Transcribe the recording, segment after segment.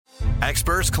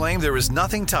Experts claim there is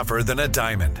nothing tougher than a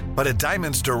diamond. But at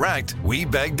Diamonds Direct, we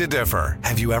beg to differ.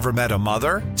 Have you ever met a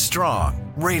mother?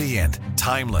 Strong, radiant,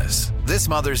 timeless. This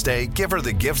Mother's Day, give her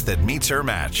the gift that meets her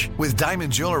match. With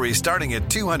diamond jewelry starting at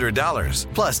 $200.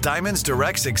 Plus Diamonds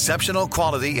Direct's exceptional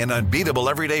quality and unbeatable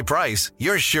everyday price,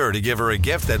 you're sure to give her a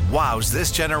gift that wows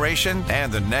this generation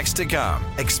and the next to come.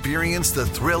 Experience the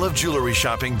thrill of jewelry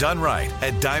shopping done right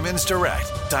at Diamonds Direct.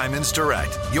 Diamonds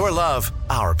Direct. Your love,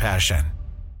 our passion.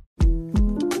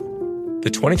 The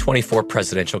 2024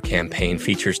 presidential campaign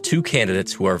features two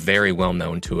candidates who are very well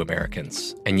known to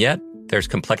Americans. And yet, there's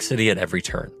complexity at every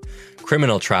turn.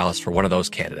 Criminal trials for one of those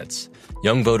candidates.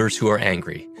 Young voters who are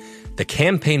angry. The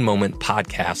Campaign Moment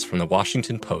podcast from the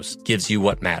Washington Post gives you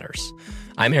what matters.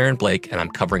 I'm Aaron Blake, and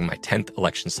I'm covering my 10th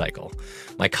election cycle.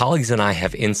 My colleagues and I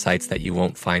have insights that you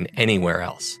won't find anywhere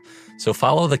else. So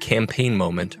follow The Campaign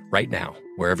Moment right now,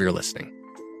 wherever you're listening.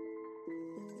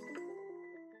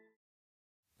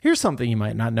 Here's something you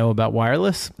might not know about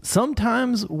wireless.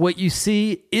 Sometimes what you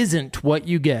see isn't what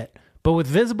you get. But with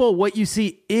Visible, what you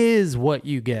see is what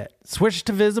you get. Switch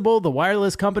to Visible, the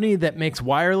wireless company that makes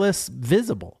wireless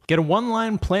visible. Get a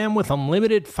one-line plan with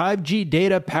unlimited 5G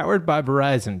data powered by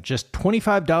Verizon. Just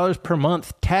 $25 per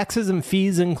month, taxes and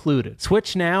fees included.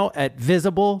 Switch now at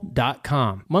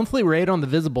Visible.com. Monthly rate on the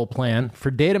Visible plan. For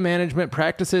data management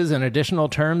practices and additional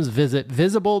terms, visit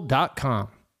Visible.com.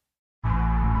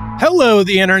 Hello,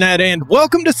 the internet, and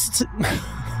welcome to...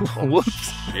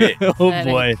 Whoops. Oh,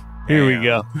 boy. Here we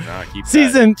go.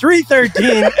 Season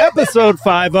 313, Episode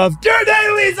 5 of Your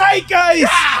Daily Zeitgeist,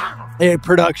 a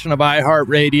production of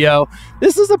iHeartRadio.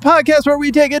 This is a podcast where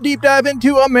we take a deep dive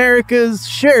into America's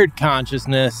shared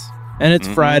consciousness. And it's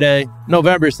Friday,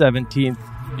 November 17th,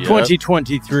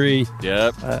 2023.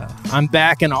 Yep. I'm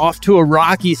back and off to a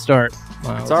rocky start.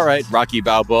 Wow. It's all right, Rocky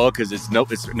Balboa, because it's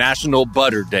National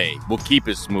Butter Day. We'll keep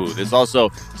it smooth. It's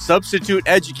also Substitute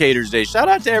Educators Day. Shout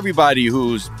out to everybody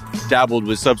who's dabbled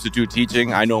with substitute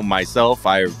teaching. I know myself.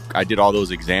 I did all those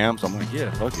exams. I'm like,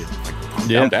 yeah, fuck it.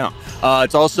 I'm down.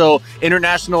 It's also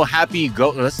International Happy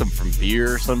Go. That's from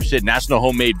beer or some shit. National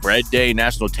Homemade Bread Day.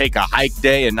 National Take a Hike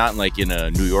Day, and not like in a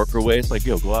New Yorker way. It's like,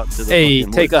 yo, go out to the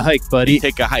take a hike, buddy.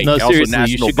 Take a hike. No, also seriously, National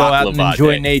you should go out and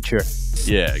enjoy Day. Nature.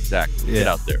 Yeah, exactly. Yeah. Get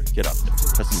out there.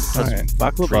 Touch some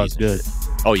Baklava's good.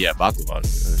 Oh, yeah, baklava.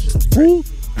 That shit's great.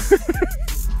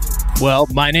 Well,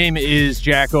 my name is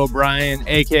Jack O'Brien,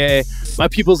 a.k.a. My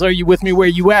peoples, are you with me where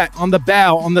you at? On the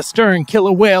bow, on the stern,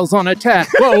 killer whales on attack.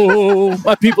 Whoa!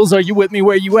 My peoples, are you with me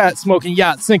where you at? Smoking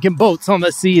yachts, sinking boats on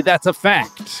the sea. That's a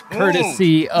fact.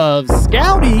 Courtesy of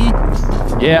Scouty.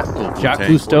 Yeah, Jacques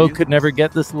Cousteau could never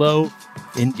get this low.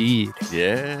 Indeed.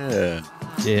 Yeah.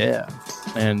 Yeah.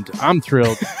 And I'm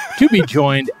thrilled to be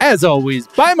joined, as always,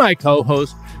 by my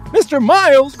co-host, Mr.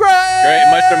 Miles Gray. Great,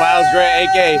 Mr. Miles Gray,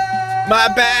 a.k.a. My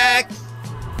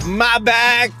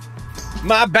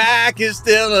back is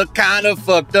still kind of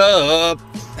fucked up.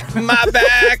 My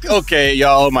back. Okay,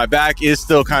 y'all, my back is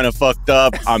still kind of fucked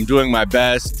up. I'm doing my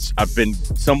best.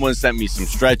 Someone sent me some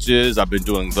stretches. I've been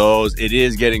doing those. It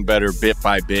is getting better bit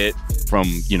by bit from,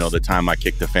 the time I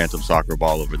kicked the phantom soccer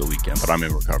ball over the weekend, but I'm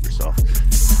in recovery, so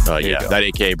that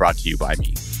AKA brought to you by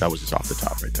me. That was just off the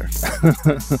top right there.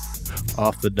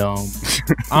 Off the dome.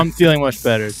 I'm feeling much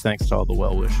better thanks to all the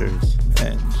well-wishers.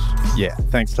 And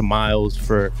thanks to Miles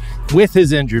with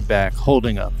his injured back,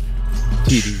 holding up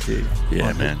TDZ.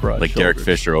 Yeah, man. Like Derek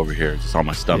Fisher over here, just on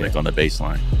my stomach on the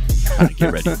baseline.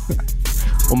 Get ready.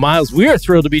 Well, Miles, we are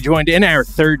thrilled to be joined in our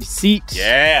third seat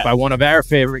by one of our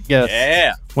favorite guests.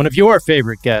 Yeah. One of your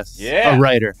favorite guests. Yeah. A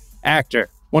writer, actor,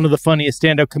 one of the funniest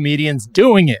stand-up comedians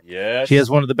doing it. Yes. She has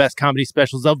one of the best comedy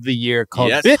specials of the year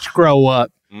called Bitch Grow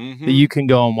Up that you can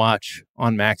go and watch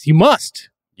on Max. You must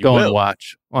go and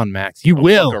watch on Max. You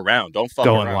will Don't fuck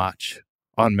go around. And watch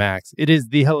on Max. It is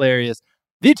the hilarious,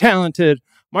 the talented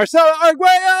Marcela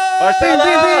Arguello!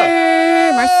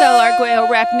 Marcela Arguello,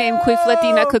 rap name, quiff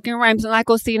Latina, cooking rhymes like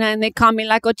Ocina, and they call me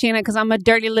like Ochina because I'm a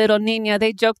dirty little nina.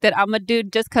 They joke that I'm a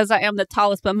dude just because I am the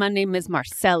tallest, but my name is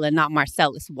Marcella, not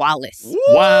Marcellus Wallace.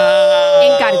 Wow!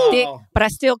 Ain't got a dick, but I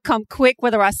still come quick,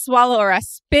 whether I swallow or I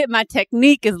spit. My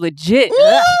technique is legit.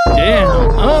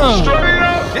 Damn.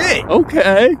 Hey.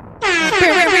 Okay. What's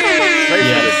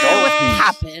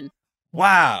poppin'?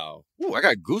 Wow. Ooh, I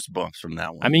got goosebumps from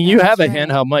that one. I mean, you have a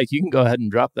handheld mic. You can go ahead and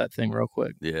drop that thing real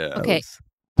quick. Yeah. Okay.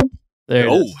 There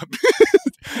it is.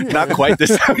 Not quite the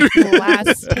sound.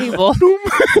 Glass table.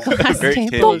 Glass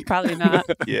table. Probably not.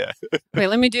 Yeah. Wait,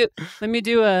 let me do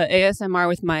a ASMR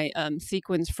with my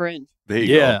sequins fringe. There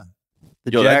you go.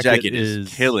 Yo, that jacket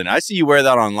is killing. I see you wear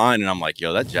that online, and I'm like,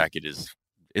 yo, that jacket is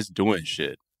doing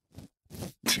shit.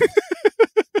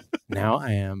 Now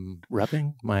I am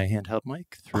rubbing my handheld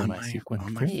mic through my sequin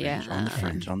on fringe. Yeah.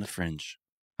 on the fringe.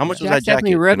 How much was Jack's that jacket?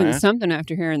 definitely Can I rubbing ask? something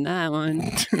after hearing that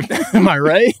one. Am I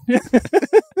right?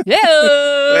 Yeah.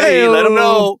 Hey, let him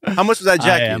know. How much was that I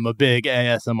jacket? am a big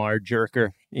ASMR jerker,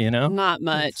 you know? Not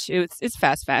much. It's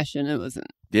fast fashion. It wasn't.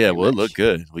 Yeah, well, it much. looked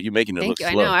good. Well, you making it Thank look you.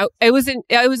 slow. I know.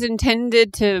 I was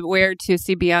intended to wear to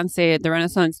see Beyonce at the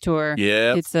Renaissance tour.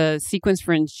 Yeah. It's a sequins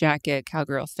fringe jacket,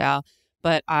 cowgirl style.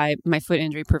 But my foot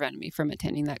injury prevented me from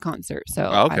attending that concert. So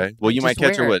Okay. Well, you might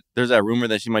catch her. wear it. What? There's that rumor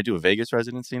that she might do a Vegas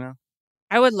residency now.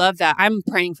 I would love that. I'm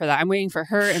praying for that. I'm waiting for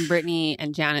her and Brittany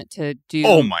and Janet to do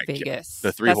Oh my God. Vegas.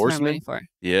 The Three That's what I'm Horsemen? waiting for.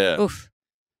 Yeah. Oof.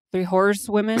 3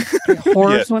 horsewomen? 3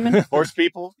 horsewomen? Horse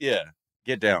people. Yeah.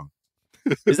 Get down.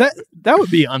 Is that would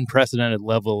be unprecedented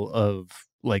level of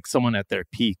like someone at their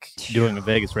peak doing a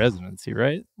Vegas residency,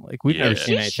 right? Like we've never Yeah.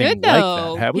 seen It anything should, like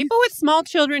though. that, have we? People with small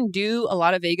children do a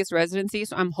lot of Vegas residencies,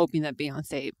 so I'm hoping that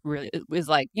Beyonce really is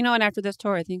like, you know, and after this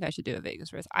tour, I think I should do a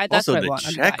Vegas residency. That's Also, what I the want.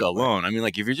 I'm check dying for it. alone. I mean,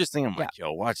 like, if you're just thinking, like,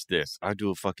 yo, watch this. I'll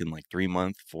do a fucking, like,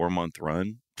 3-month, 4-month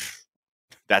run.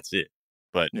 That's it.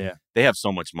 But Yeah. they have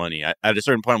so much money. At a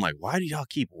certain point, I'm like, why do y'all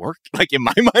keep working? Like, in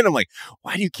my mind, I'm like,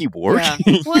 why do you keep working?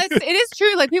 Yeah. Well, it is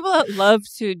true. Like, people that love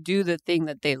to do the thing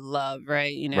that they love,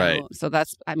 right? You know, Right. So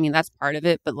that's part of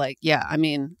it. But like, yeah, I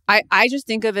mean, I just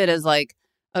think of it as like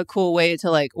a cool way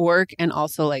to like work and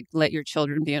also like let your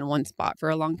children be in one spot for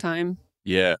a long time.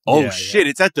 Yeah. Oh, Yeah, shit.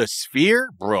 It's at the Sphere?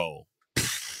 Bro.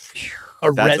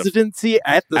 A That's residency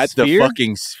at the At Sphere? the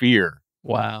fucking Sphere.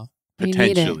 Wow. You need it.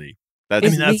 Potentially. That's,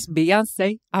 It's that's- me,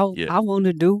 Beyonce. Yeah. I want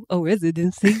to do a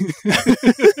residency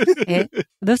at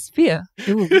the Sphere.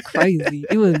 It would be crazy.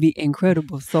 It would be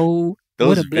incredible. So what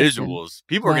those a blessing. visuals.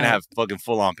 People are going to Wow. have fucking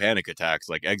full-on panic attacks,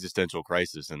 like existential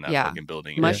crisis in that Yeah. fucking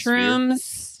building.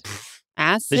 Mushrooms,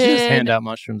 acid. They should just hand out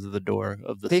mushrooms at the door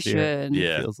of the They Sphere. should.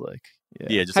 Yeah. It feels like.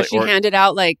 Yeah, just How like she handed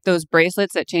out like those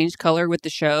bracelets that changed color with the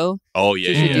show. oh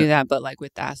yeah, She yeah, should do that, but like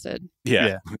with acid.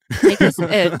 yeah. Take this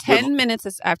 10 minutes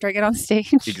after I get on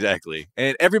stage. Exactly.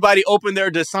 And everybody open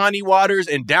their Dasani waters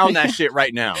and down that shit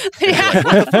right now. And you're Yeah. like,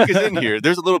 what the fuck is in here?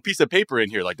 There's a little piece of paper in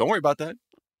here. Like, don't worry about that.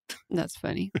 That's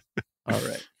funny. All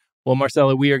right. Well,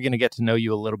 Marcella, we are going to get to know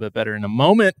you a little bit better in a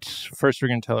moment. First, we're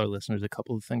going to tell our listeners a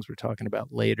couple of things we're talking about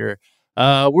later.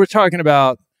 We're talking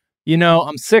about, you know,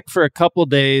 I'm sick for a couple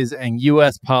days and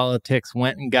U.S. politics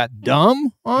went and got dumb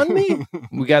on me.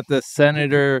 We got the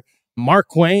Senator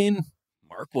Markwayne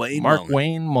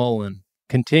Mullen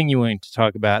continuing to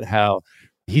talk about how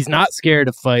he's not scared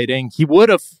of fighting. He would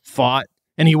have fought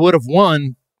and he would have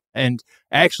won. And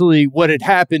actually, what had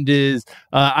happened is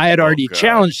I had already God.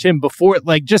 challenged him before,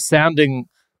 like just sounding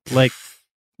like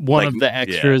one Like, of the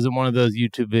extras in one of those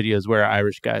YouTube videos where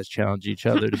Irish guys challenge each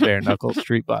other to bare knuckle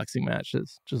street boxing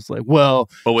matches. Just like, well,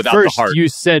 But without first the heart. you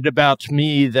said about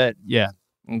me that, yeah,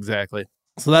 exactly.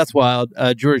 So that's wild.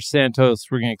 George Santos,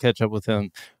 we're going to catch up with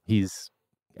him. He's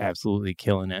absolutely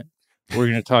killing it. We're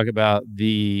going to talk about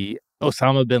the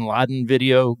Osama bin Laden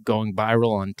video going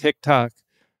viral on TikTok.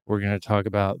 We're going to talk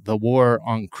about the war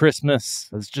on Christmas.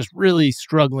 It's just really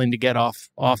struggling to get off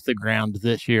the ground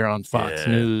this year on Fox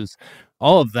Yeah. News.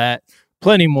 All of that,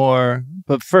 plenty more.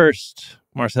 But first,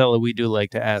 Marcella, we do like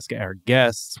to ask our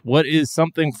guests, what is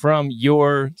something from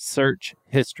your search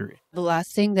history? The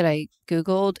last thing that I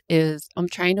Googled is I'm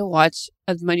trying to watch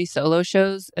as many solo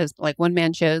shows as like one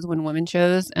man shows, one woman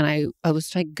shows. And I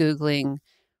was like Googling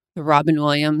the Robin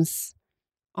Williams,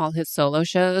 all his solo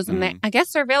shows. And I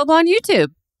guess they're available on YouTube.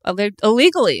 They're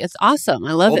illegally. It's awesome.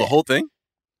 I love it. the whole thing?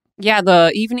 Yeah,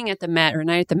 the Evening at the Met or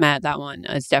Night at the Met, that one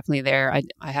is definitely there.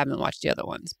 I haven't watched the other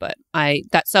ones, but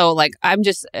I'm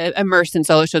just immersed in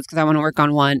solo shows because I want to work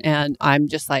on one, and I'm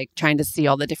just like trying to see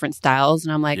all the different styles,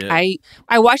 and I'm like, Yeah.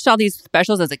 I watched all these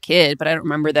specials as a kid, but I don't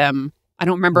remember them. I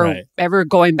don't remember Right. ever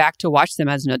going back to watch them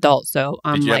as an adult. So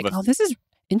I'm Did you like, have oh, this is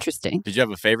interesting. Did you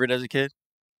have a favorite as a kid?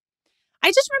 I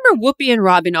just remember Whoopi and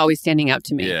Robin always standing out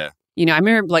to me. Yeah. You know, I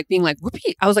remember like being like,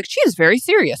 Whoopi, I was like, she is very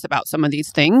serious about some of these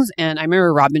things. And I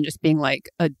remember Robin just being like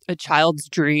a child's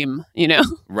dream, you know?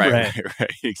 Right.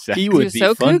 Exactly. He would was be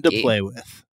so fun kooky. to play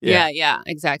with. Yeah,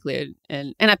 exactly.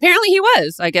 And apparently he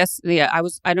was, I guess. Yeah,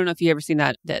 I don't know if you ever seen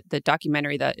that the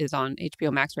documentary that is on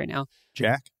HBO Max right now.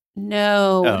 Jack?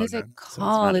 No, Oh, what is no. it So it's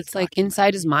called? not a It's like documentary.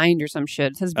 Inside His Mind or some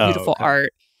shit. It has Oh, beautiful okay.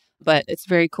 art, but it's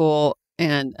very cool.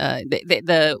 And I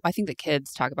think the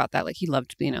kids talk about that. Like he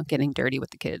loved, getting dirty with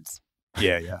the kids.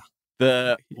 Yeah.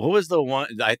 What was the one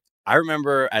I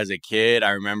remember as a kid?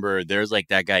 I remember there's like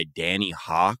that guy Danny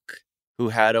Hawk who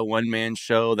had a one-man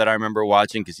show that I remember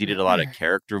watching because he did a lot of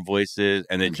character voices,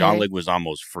 and then John Okay.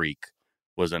 Leguizamo's Freak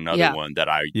was another Yeah. one that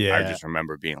I Yeah. just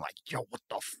remember being like, yo, what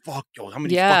the fuck, yo, how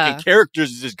many Yeah. fucking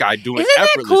characters is this guy doing Isn't that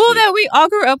effortlessly? cool that we all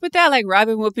grew up with that? Like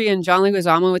Robin Whoopi and John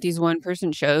Leguizamo with these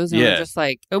one-person shows. And Yeah. we're just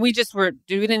like, we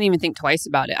didn't even think twice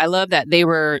about it. I love that they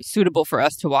were suitable for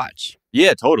us to watch.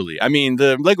 Yeah, totally. I mean,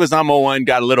 the Leguizamo one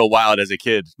got a little wild as a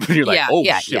kid. You're like,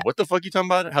 shit, what the fuck you talking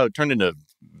about? How it turned into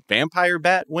vampire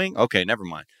bat wing? Okay, never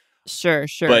mind. Sure.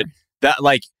 But that,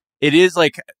 like, it is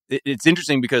like, it's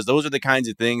interesting because those are the kinds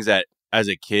of things that as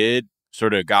a kid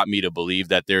sort of got me to believe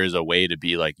that there is a way to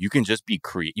be like, you can just be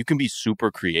you can be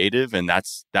super creative, and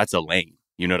that's a lane.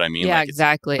 You know what I mean? Yeah, like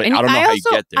exactly. But And I don't know how you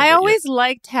get there. I always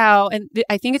liked how, and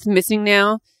I think it's missing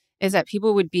now, is that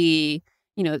people would be,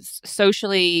 you know,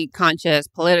 socially conscious,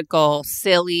 political,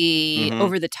 silly,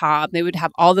 over the top. They would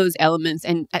have all those elements.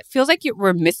 And it feels like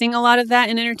we're missing a lot of that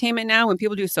in entertainment now. When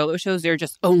people do solo shows, they're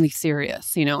just only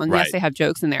serious, you know, and yes, they have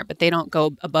jokes in there, but they don't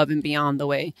go above and beyond the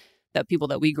way that people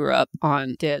that we grew up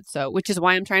on did. So, which is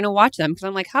why I'm trying to watch them, because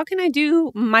I'm like, how can I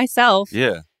do myself?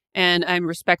 Yeah. And I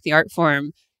respect the art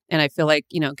form. And I feel like,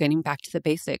 you know, getting back to the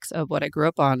basics of what I grew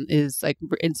up on is like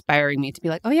inspiring me to be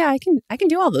like, oh yeah, I can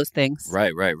do all those things.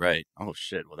 Right. Oh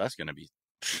shit. Well, that's gonna be.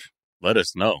 Let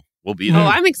us know. We'll be there. Oh,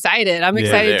 I'm excited. I'm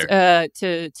excited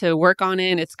to work on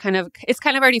it. It's kind of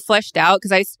already fleshed out,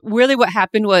 because what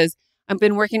happened was I've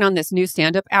been working on this new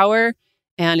stand-up hour,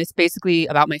 and it's basically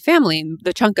about my family,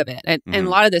 the chunk of it, and a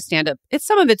lot of the stand-up.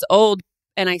 Some of it's old,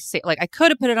 and I say like I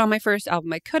could have put it on my first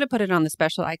album, I could have put it on the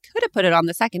special, I could have put it on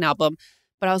the second album.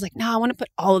 But I was like, no, I want to put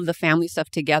all of the family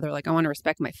stuff together. Like, I want to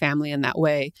respect my family in that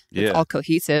way. It's all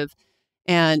cohesive.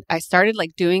 And I started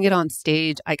like doing it on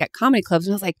stage, like at comedy clubs.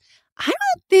 And I was like, I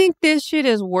don't think this shit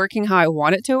is working how I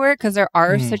want it to work, because there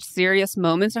are such serious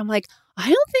moments. I'm like, I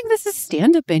don't think this is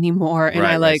stand-up anymore. And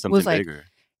I like was like, bigger.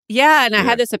 Yeah. And I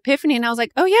had this epiphany, and I was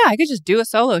like, oh yeah, I could just do a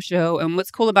solo show. And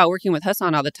what's cool about working with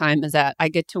Hassan all the time is that I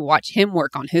get to watch him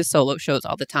work on his solo shows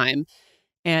all the time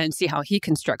and see how he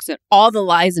constructs it, all the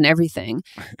lies and everything.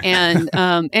 And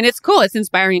and it's cool. It's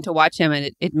inspiring to watch him.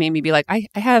 And it made me be like, I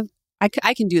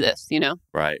can do this, you know?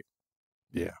 Right.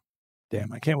 Yeah.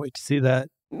 Damn, I can't wait to see that.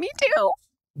 Me too.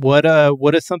 What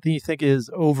is something you think is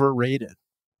overrated?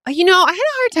 You know, I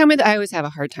always have a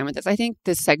hard time with this. I think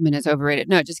this segment is overrated.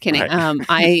 No, just kidding. Right.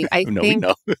 I no, think,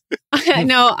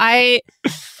 no,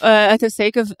 at the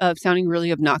sake of sounding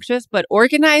really obnoxious, but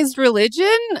organized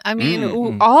religion, I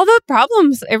mean, all the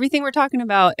problems, everything we're talking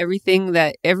about, every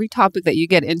topic that you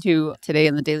get into today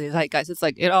in the daily zeitgeist, it's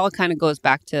like, it all kind of goes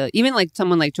back to even like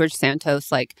someone like George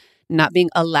Santos, like not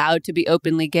being allowed to be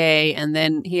openly gay. And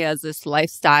then he has this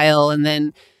lifestyle,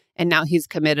 and now he's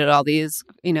committed all these,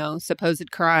 you know,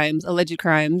 alleged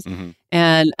crimes.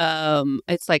 And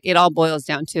it's like, it all boils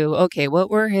down to, okay,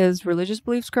 what were his religious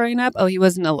beliefs growing up? Oh, he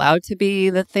wasn't allowed to be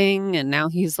the thing. And now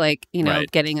he's like, you know,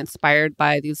 getting inspired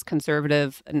by these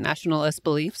conservative nationalist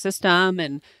belief system.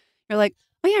 And you're like,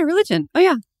 oh yeah, religion. Oh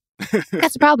yeah.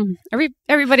 That's the problem.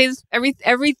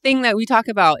 Everything that we talk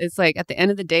about is like, at the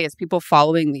end of the day, it's people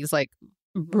following these like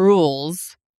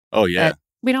rules. Oh yeah.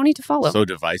 We don't need to follow. So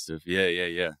divisive.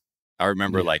 Yeah. I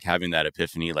remember like having that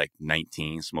epiphany, like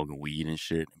 19, smoking weed and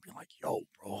shit, and being like, yo,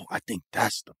 bro, I think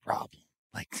that's the problem.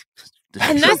 Like,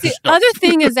 and that's the other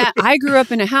thing, is that I grew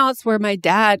up in a house where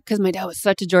because my dad was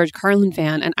such a George Carlin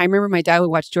fan. And I remember my dad would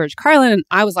watch George Carlin, and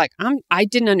I was like, I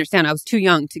didn't understand. I was too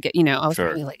young to get, you know, I was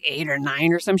probably like 8 or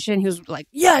 9 or some shit. And he was like,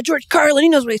 yeah, George Carlin, he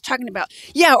knows what he's talking about.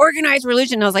 Yeah, organized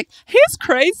religion. And I was like, he's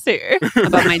crazy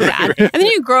about my dad. And then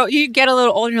you get a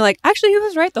little older, and you're like, actually, he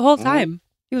was right the whole time.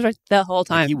 He was right the whole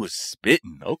time. Like he was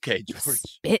spitting. Okay, George.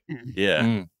 Spitting.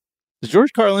 Yeah. Does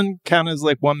George Carlin count as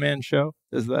like one-man show?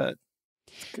 Is that...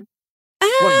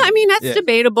 I mean, that's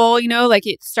debatable. You know, like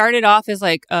it started off as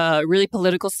like a really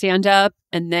political stand-up,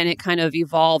 and then it kind of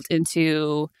evolved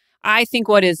into, I think,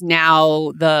 what is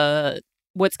now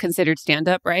what's considered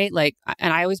stand-up, right? Like,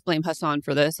 and I always blame Hassan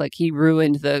for this. Like, he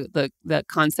ruined the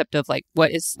concept of like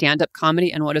what is stand-up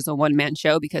comedy and what is a one-man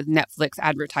show, because Netflix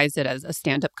advertised it as a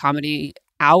stand-up comedy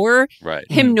hour. Right.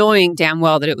 Him knowing damn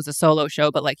well that it was a solo show,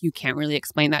 but like you can't really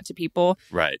explain that to people.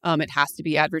 Right. It has to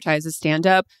be advertised as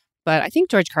stand-up. But I think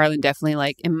George Carlin definitely,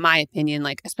 like, in my opinion,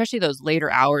 like, especially those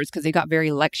later hours, because they got very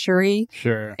lectury.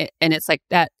 Sure. And it's like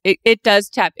that, it does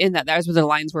tap in that. That's where the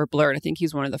lines were blurred. I think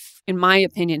he's one of in my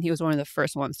opinion, he was one of the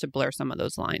first ones to blur some of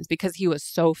those lines because he was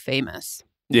so famous.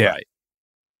 Yeah. Right.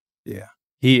 Yeah.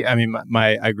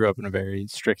 I grew up in a very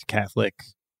strict Catholic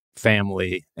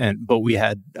family, but we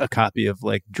had a copy of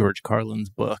like George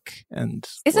Carlin's book, and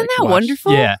isn't that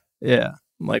wonderful? Yeah.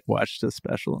 Like watched his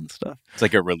special and stuff. It's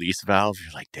like a release valve.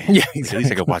 You're like, damn, yeah, exactly. At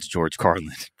least I could watch George Carlin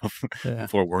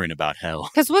before worrying about hell.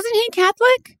 Because wasn't he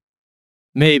Catholic?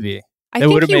 Maybe. I It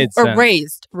think would've you made are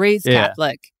sense. raised Yeah.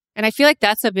 Catholic. And I feel like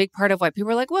that's a big part of why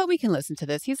people are like, well, we can listen to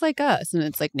this. He's like us. And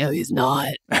it's like, no, he's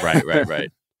not.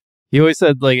 Right. He always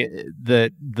said like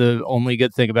that the only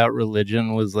good thing about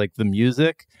religion was like the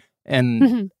music,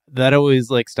 and that always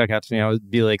like stuck out to me. I would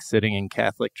be like sitting in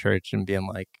Catholic church and being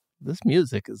like, this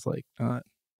music is like not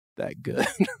that good.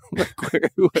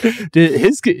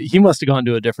 He must have gone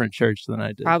to a different church than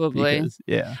I did. Probably. Because,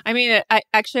 yeah. I mean, I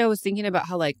was thinking about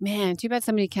how like, man, too bad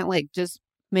somebody can't like just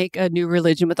make a new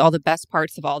religion with all the best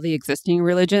parts of all the existing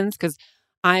religions, because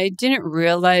I didn't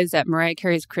realize that Mariah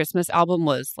Carey's Christmas album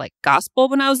was like gospel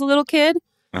when I was a little kid.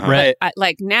 Right.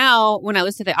 Like now, when I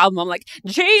listen to the album, I'm like,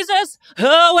 Jesus,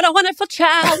 oh, what a wonderful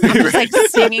child. I'm just like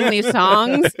singing these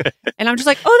songs. And I'm just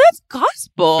like, oh, that's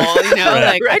gospel. You know,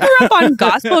 like I grew up on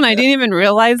gospel and I didn't even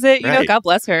realize it. You know, God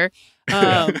bless her.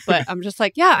 But I'm just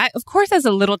like, yeah, of course, as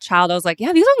a little child, I was like,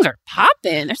 yeah, these songs are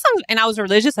popping. There's songs, and I was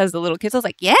religious as a little kid. So I was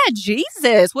like, yeah,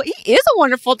 Jesus, well, he is a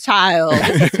wonderful child.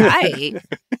 This is right.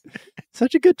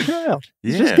 Such a good child.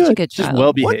 Yeah. Just Such good. a good child. Just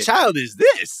well behaved. What child is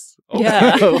this?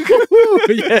 Yeah.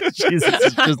 Yeah, Jesus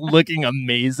is just looking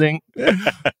amazing.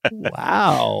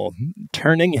 Wow.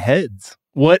 Turning heads.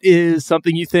 What is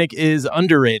something you think is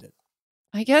underrated?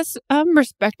 I guess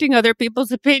respecting other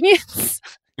people's opinions.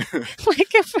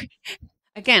 Like,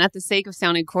 again, at the sake of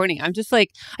sounding corny, I'm just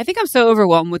like, I think I'm so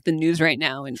overwhelmed with the news right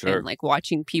now and like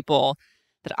watching people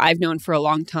that I've known for a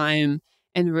long time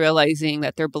and realizing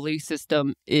that their belief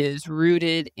system is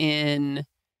rooted in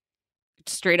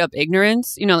straight up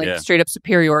ignorance, you know, like straight up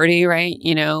superiority, right?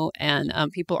 You know, and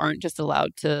people aren't just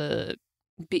allowed to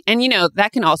be, and you know,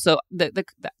 that can also, the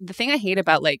thing I hate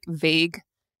about like vague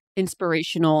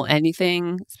inspirational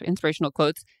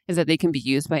quotes is that they can be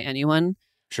used by anyone.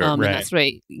 Sure. And that's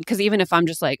right. Because even if I'm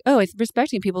just like, oh, it's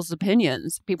respecting people's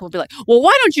opinions, people will be like, well,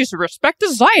 why don't you respect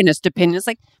the Zionist opinion? It's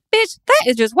like, bitch, that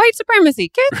is just white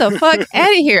supremacy. Get the fuck out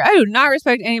of here. I do not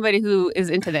respect anybody who is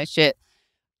into that shit.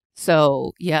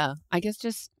 So, yeah, I guess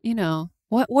just, you know,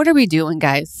 what are we doing,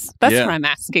 guys? That's what I'm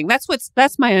asking.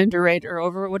 That's my underrated or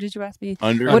over. What did you ask me?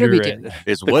 What are we doing?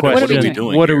 Is what are we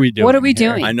doing? What are we doing? What are we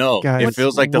doing? I know. Guys, it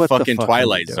feels like the fucking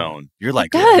Twilight doing? Zone. You're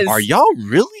like, does. are y'all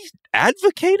really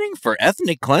advocating for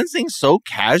ethnic cleansing so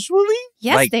casually?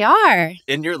 Yes, like, they are.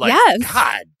 And you're like,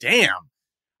 God damn.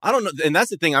 I don't know. And that's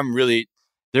the thing.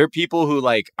 There are people who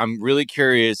like, I'm really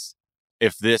curious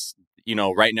if this, you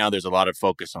know, right now there's a lot of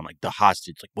focus on like the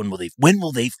hostage. Like when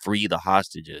will they free the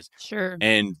hostages? Sure.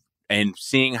 And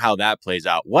seeing how that plays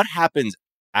out. What happens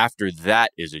after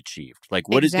that is achieved? Like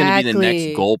what is going to be the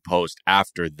next goalpost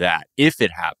after that, if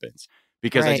it happens?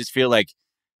 Because I just feel like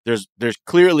there's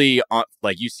clearly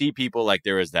like you see people like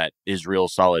there was that Israel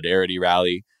solidarity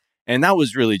rally, and that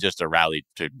was really just a rally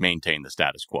to maintain the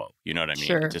status quo. You know what I mean?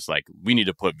 Sure. Just like we need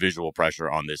to put visual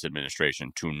pressure on this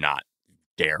administration to not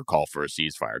dare call for a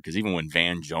ceasefire. Because even when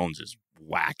Van Jones's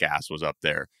whack ass was up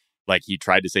there, like he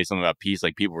tried to say something about peace,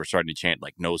 like people were starting to chant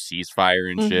like no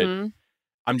ceasefire and shit.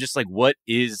 I'm just like,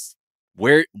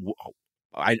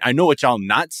 I know what y'all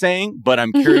not saying, but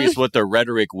I'm curious what the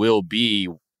rhetoric will be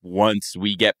once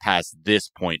we get past this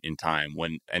point in time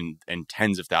when and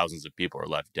tens of thousands of people are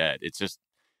left dead. It's just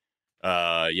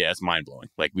it's mind blowing.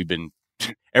 Like we've been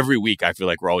every week I feel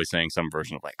like we're always saying some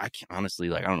version of like, I can't honestly,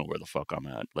 like I don't know where the fuck I'm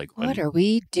at. Like what are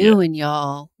we doing,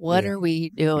 y'all? What are we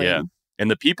doing? Yeah.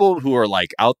 And the people who are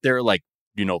like out there like,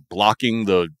 you know, blocking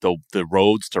the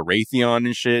roads to Raytheon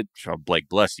and shit, like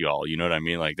bless y'all, you know what I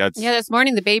mean? Like that's this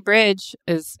morning the Bay Bridge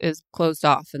is closed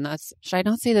off, and that's, should I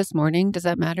not say this morning? Does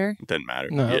that matter? It doesn't matter.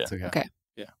 No, it's okay. Okay.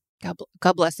 Yeah.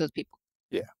 God bless those people.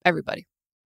 Yeah. Everybody.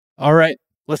 All right.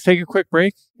 Let's take a quick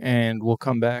break and we'll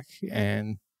come back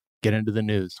and get into the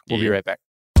news. We'll be right back.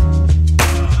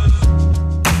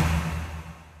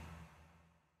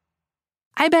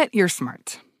 I bet you're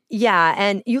smart. Yeah,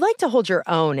 and you like to hold your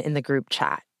own in the group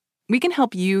chat. We can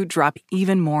help you drop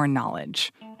even more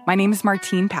knowledge. My name is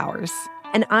Martine Powers.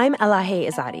 And I'm Elahe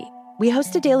Izadi. We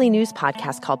host a daily news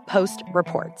podcast called Post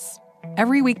Reports.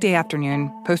 Every weekday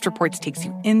afternoon, Post Reports takes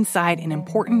you inside an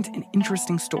important and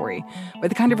interesting story with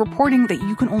the kind of reporting that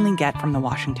you can only get from the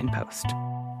Washington Post.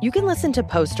 You can listen to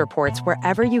Post Reports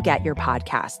wherever you get your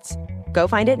podcasts. Go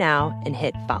find it now and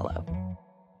hit follow.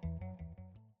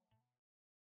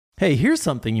 Hey, here's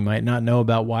something you might not know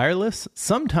about wireless.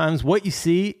 Sometimes what you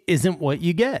see isn't what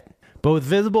you get. But with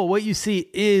Visible, what you see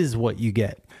is what you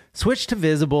get. Switch to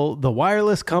Visible, the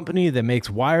wireless company that makes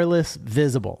wireless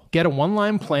visible. Get a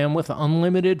one-line plan with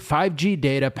unlimited 5G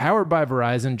data powered by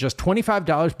Verizon, just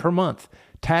 $25 per month.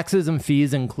 Taxes and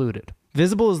fees included.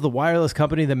 Visible is the wireless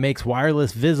company that makes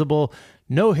wireless visible.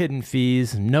 No hidden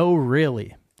fees, no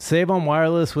really. Save on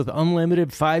wireless with unlimited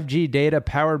 5G data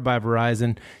powered by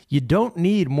Verizon. You don't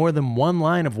need more than one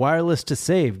line of wireless to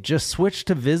save. Just switch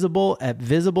to Visible at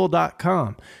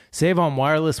Visible.com. Save on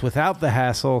wireless without the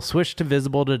hassle. Switch to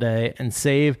Visible today and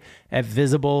save at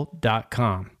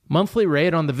Visible.com. Monthly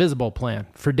rate on the Visible plan.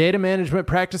 For data management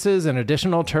practices and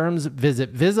additional terms,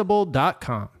 visit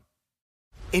Visible.com.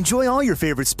 Enjoy all your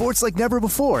favorite sports like never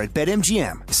before at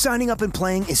BetMGM. Signing up and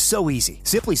playing is so easy.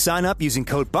 Simply sign up using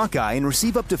code Buckeye and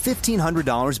receive up to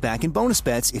 $1,500 back in bonus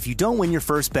bets if you don't win your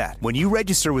first bet. When you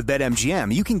register with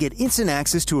BetMGM, you can get instant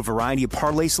access to a variety of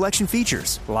parlay selection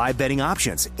features, live betting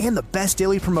options, and the best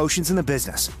daily promotions in the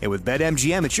business. And with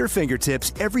BetMGM at your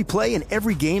fingertips, every play and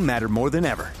every game matter more than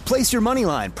ever. Place your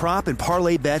moneyline, prop, and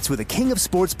parlay bets with the king of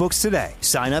sportsbooks today.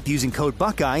 Sign up using code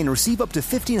Buckeye and receive up to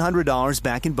 $1,500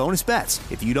 back in bonus bets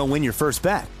if you don't win your first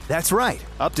bet. That's right,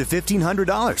 up to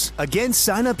 $1,500. Again,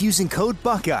 sign up using code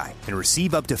Buckeye and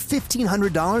receive up to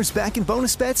 $1,500 back in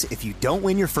bonus bets if you don't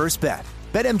win your first bet.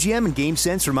 BetMGM and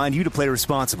GameSense remind you to play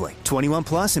responsibly. 21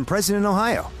 plus and present in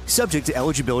Ohio. Subject to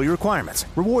eligibility requirements.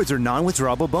 Rewards are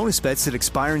non-withdrawable bonus bets that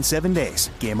expire in 7 days.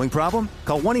 Gambling problem?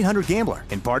 Call 1-800-GAMBLER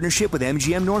in partnership with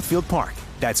MGM Northfield Park.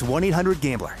 That's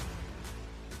 1-800-GAMBLER.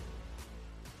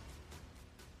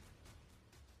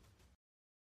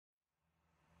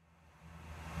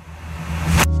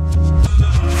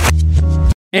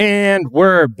 And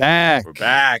we're back. We're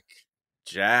back.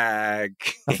 Jack.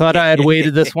 I thought I had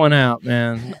waited this one out,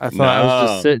 man. I thought I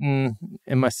was just sitting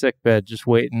in my sick bed, just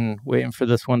waiting for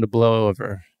this one to blow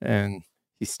over. And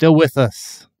he's still with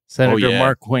us, Senator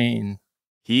Markwayne.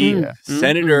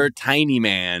 Senator Tiny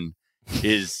Man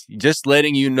is just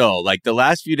letting you know, like the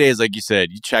last few days, like you said,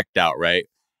 you checked out, right?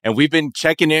 And we've been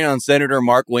checking in on Senator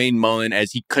Markwayne Mullen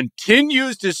as he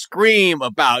continues to scream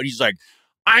about, he's like,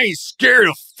 I ain't scared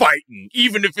of fighting,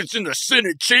 even if it's in the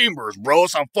Senate chambers, bro.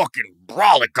 It's how fucking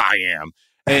brolic I am.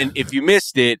 And if you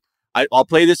missed it, I'll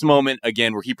play this moment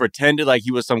again where he pretended like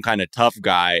he was some kind of tough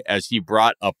guy as he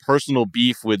brought a personal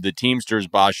beef with the Teamsters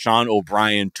boss, Sean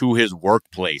O'Brien, to his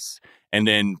workplace and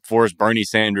then forced Bernie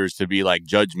Sanders to be like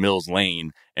Judge Mills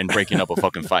Lane and breaking up a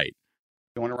fucking fight.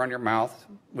 You want to run your mouth?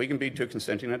 We can be two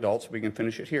consenting adults. We can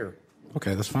finish it here.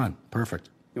 Okay, that's fine. Perfect.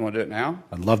 You want to do it now?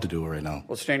 I'd love to do it right now.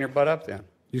 Well, stand your butt up then.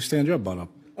 You stand your butt up.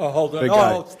 Oh, hold on. Big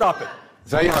Oh, guy. stop it.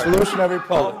 Is that your solution, every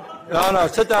poll? No,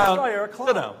 sit down.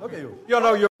 Sit down. Look at you. You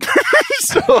know, you're...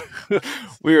 So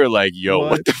we were like, yo,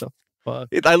 what the fuck?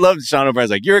 I love Sean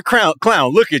O'Brien's like, you're a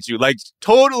clown. Look at you. Like,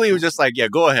 totally was just like, yeah,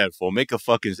 go ahead, fool. Make a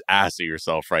fucking ass of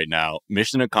yourself right now.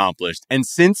 Mission accomplished. And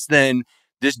since then,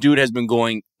 this dude has been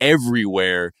going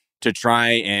everywhere to try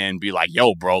and be like,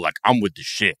 yo, bro, like, I'm with the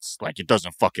shits. Like, it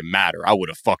doesn't fucking matter. I would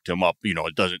have fucked him up. You know,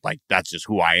 it doesn't, like, that's just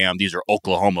who I am. These are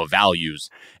Oklahoma values.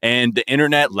 And the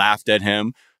internet laughed at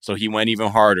him. So he went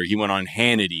even harder. He went on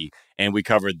Hannity and we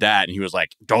covered that. And he was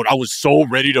like, dude, I was so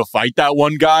ready to fight that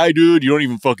one guy, dude. You don't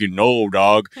even fucking know,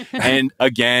 dog. And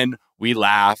again, we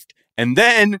laughed. And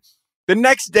then the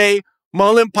next day,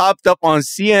 Mullen popped up on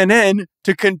CNN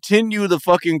to continue the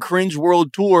fucking cringe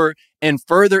world tour and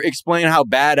further explain how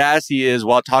badass he is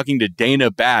while talking to Dana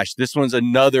Bash. This one's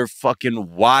another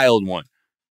fucking wild one.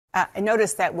 I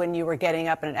noticed that when you were getting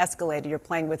up in an escalator, you're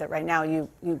playing with it right now, you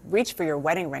reached for your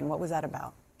wedding ring. What was that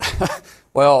about?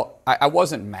 Well, I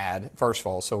wasn't mad, first of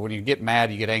all. So when you get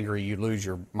mad, you get angry, you lose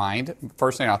your mind.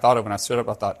 First thing I thought of when I stood up,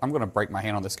 I thought, I'm going to break my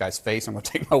hand on this guy's face. I'm going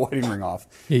to take my wedding ring off.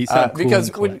 Yeah,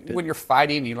 because when you're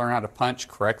fighting, you learn how to punch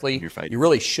correctly. You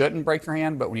really shouldn't break your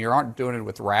hand, but when you aren't doing it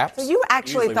with raps. So you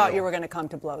actually thought you were going to come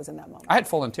to blows in that moment? I had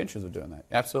full intentions of doing that.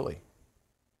 Absolutely.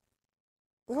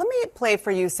 Let me play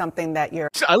for you something that you're...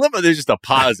 I love how there's just a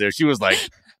pause there. She was like,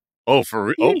 oh, for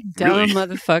real? Oh, dumb really?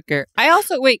 Motherfucker.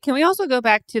 Can we also go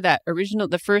back to that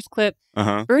the first clip?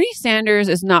 Uh-huh. Bernie Sanders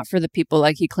is not for the people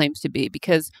like he claims to be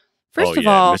because, first of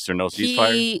all, Mr. No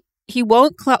Ceasefire? He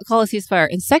won't call a ceasefire.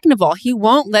 And second of all, he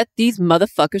won't let these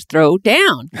motherfuckers throw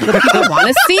down. The people want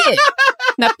to see it.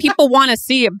 Now, people want to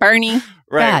see it, Bernie.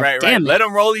 Right. Let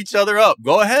them roll each other up.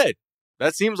 Go ahead.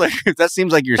 That seems like your that's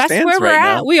stance where we're right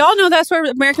at. now. We all know that's where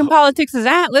American politics is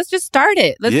at. Let's just start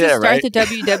it. Let's just start right? the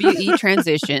WWE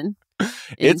transition.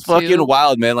 It's fucking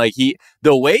wild, man. Like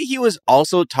the way he was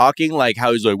also talking, like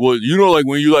how he's like, well, you know, like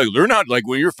when you like learn how, like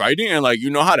when you're fighting and like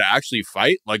you know how to actually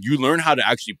fight, like you learn how to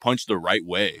actually punch the right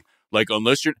way. Like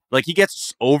unless you're like he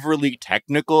gets overly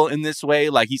technical in this way,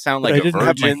 like he sounded like I a didn't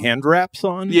virgin. have my hand wraps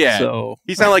on. Yeah, so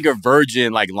he sounded like a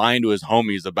virgin, like lying to his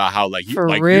homies about how like For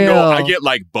like real. you know I get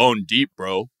like bone deep,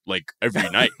 bro, like every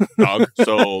night, dog.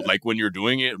 So like when you're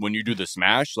doing it, when you do the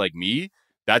smash, like me,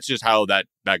 that's just how that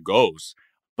goes.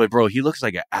 But bro, he looks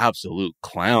like an absolute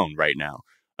clown right now.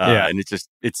 And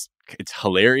it's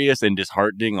hilarious and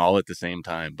disheartening all at the same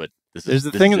time. But there's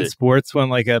a thing in sports when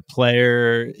like a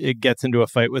player gets into a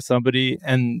fight with somebody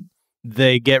and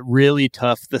they get really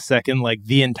tough the second like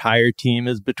the entire team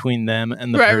is between them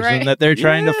and the person that they're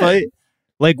trying to fight.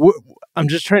 Like I'm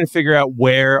just trying to figure out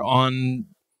where on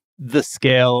the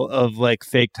scale of like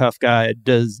fake tough guy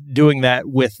does doing that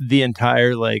with the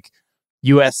entire like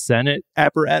U.S. Senate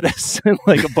apparatus and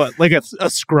like a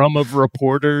scrum of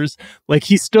reporters. Like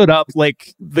he stood up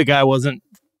like the guy wasn't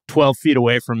 12 feet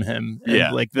away from him,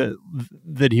 and like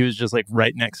that he was just like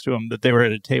right next to him, that they were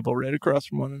at a table right across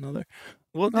from one another.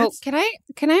 Well, can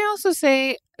I also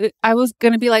say, I was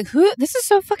gonna be like, who? This is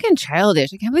so fucking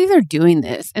childish. I can't believe they're doing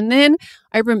this. And then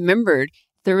I remembered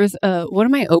there was one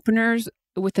of my openers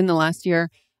within the last year.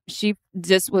 She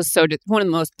just was one of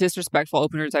the most disrespectful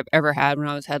openers I've ever had when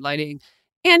I was headlining.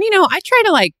 And I try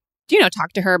to like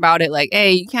talk to her about it, like,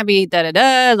 hey, you can't be da da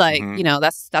da, like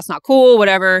that's not cool,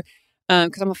 whatever.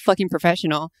 Because I'm a fucking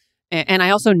professional. And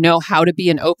I also know how to be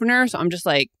an opener. So I'm just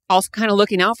like also kind of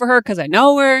looking out for her because I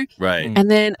know her. Right.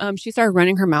 And then she started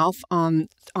running her mouth on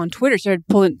Twitter. She started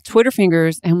pulling Twitter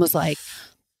fingers and was like,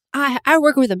 I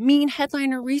worked with a mean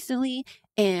headliner recently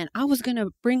and I was going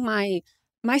to bring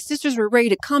my sisters were ready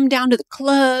to come down to the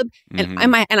club.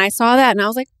 And I saw that and I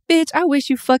was like, bitch, I wish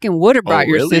you fucking would have brought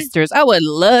your sisters. I would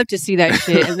love to see that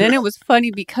shit. And then it was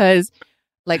funny because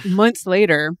like months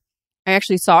later, I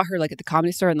actually saw her like at the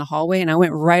Comedy Store in the hallway and I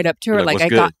went right up to her. Like I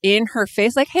got in her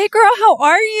face like, hey girl, how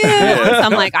are you? So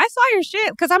I'm like, I saw your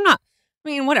shit. Because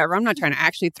whatever. I'm not trying to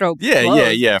actually throw blows,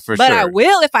 for sure. But I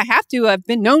will if I have to. I've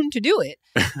been known to do it.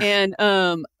 And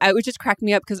it would just crack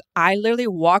me up because I literally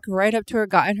walked right up to her,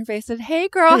 got in her face, said, hey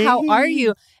girl, how are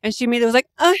you? And she immediately was like,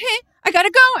 hey, I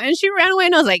gotta go. And she ran away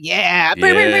and I was like, yeah.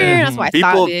 That's why I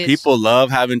thought, bitch. People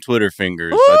love having Twitter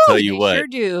fingers. Ooh, I'll tell you what. Sure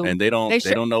do. And they don't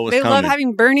know what's coming. They love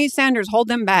having Bernie Sanders hold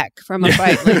them back from a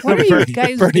fight. Like, what are you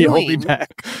guys doing? Hold me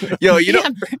back. Yo, you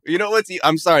know what's?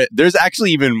 I'm sorry. There's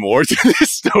actually even more to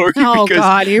this story. Oh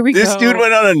God, here we go. This dude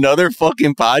went on another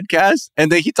fucking podcast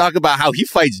and then he talked about how he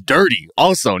fights dirty.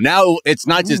 Also, now it's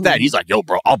not just that. He's like, yo,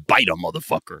 bro, I'll bite a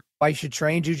motherfucker. Why you should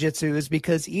train jiu-jitsu is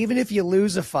because even if you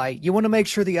lose a fight, you want to make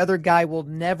sure the other guy will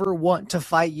never want to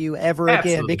fight you ever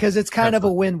again, because it's kind of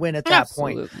a win-win at that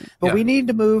point. But we need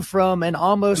to move from an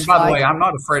almost fight. By the way, I'm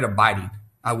not afraid of biting.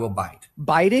 I will bite.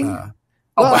 Biting?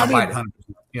 I'll bite 100%.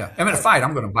 Yeah. I mean, a fight,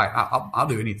 I'm going to bite. I'll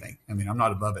do anything. I mean, I'm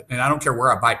not above it. And I don't care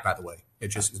where I bite, by the way. It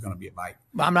just is going to be a bite.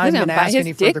 I'm not even going to ask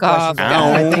any further questions.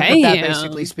 I think that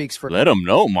basically speaks for... Let him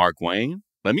know, Markwayne.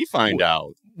 Let me find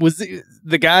out. Was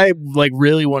the guy like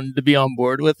really wanted to be on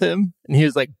board with him? And he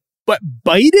was like, "But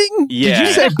biting? Yeah. Did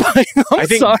you say biting? I'm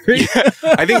sorry." Yeah,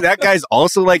 I think that guy's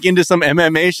also like into some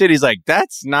MMA shit. He's like,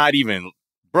 "That's not even,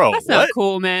 bro. That's not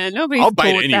cool, man. Nobody's I'll bite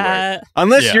cool with anyway. That.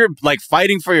 Unless you're like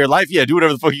fighting for your life. Yeah, do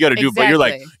whatever the fuck you got to do. But you're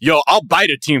like, yo, I'll bite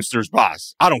a Teamsters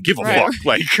boss. I don't give a fuck.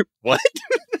 Like, what?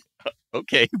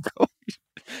 Okay, bro.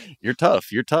 You're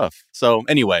tough. You're tough. So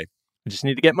anyway, I just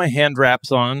need to get my hand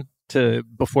wraps on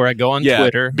before I go on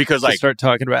Twitter, because like start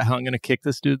talking about how I'm going to kick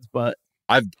this dude's butt.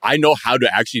 I know how to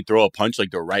actually throw a punch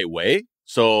like the right way.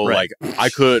 So like I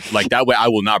could like that way I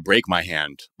will not break my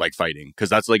hand like fighting, because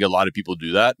that's like a lot of people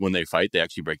do that when they fight. They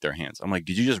actually break their hands. I'm like,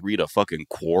 did you just read a fucking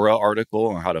Quora article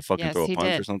on how to fucking throw a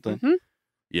punch or something? Mm-hmm.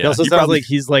 Yeah, it also sounds like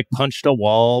he's like punched a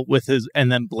wall with his and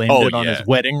then blamed it on his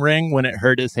wedding ring when it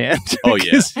hurt his hand. Oh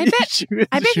yeah,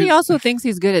 I bet he also thinks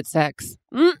he's good at sex.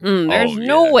 There's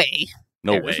no way.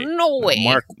 There's no way.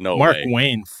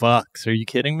 Markwayne fucks. Are you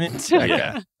kidding me?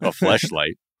 Yeah, a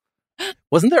fleshlight.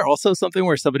 Wasn't there also something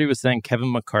where somebody was saying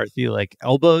Kevin McCarthy like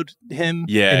elbowed him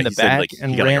in the back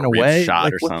and ran away? Shot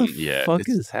like, or what something. The fuck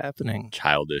is happening?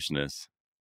 Childishness.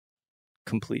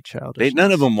 Complete childishness.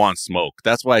 None of them want smoke.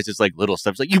 That's why it's just like little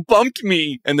stuff. It's like, you bumped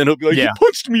me, and then he'll be like, you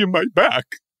punched me in my back.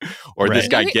 Or this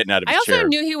guy getting out of his chair. I also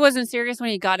knew he wasn't serious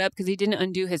when he got up because he didn't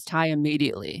undo his tie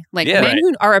immediately. Like, men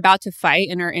who are about to fight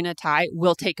and are in a tie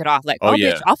will take it off. Like,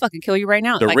 bitch, I'll fucking kill you right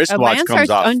now. The like, wristwatch a man comes starts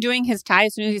off. undoing his tie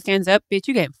as soon as he stands up, bitch,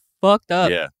 you get fucked up.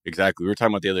 Yeah, exactly. We were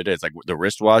talking about the other day. It's like the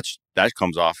wristwatch, that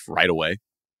comes off right away.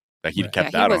 That he'd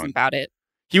kept that on. He wasn't about it.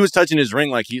 He was touching his ring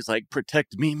like he's like,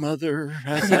 protect me, mother,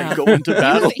 as I go into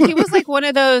battle. He was like one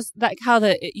of those, like how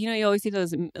you always see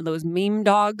those meme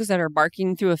dogs that are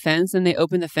barking through a fence and they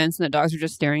open the fence and the dogs are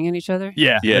just staring at each other.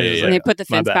 Yeah. And they put the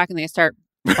fence back and they start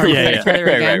barking at each other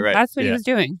again. Right. That's what he was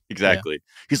doing. Exactly.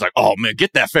 Yeah. He's like, oh man,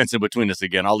 get that fence in between us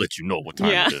again. I'll let you know what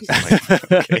time it is.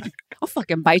 Like, okay. I'll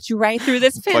fucking bite you right through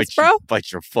this fence, bro.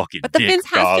 Bite your fucking But the dick, fence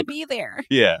has dog. to be there.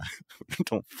 Yeah.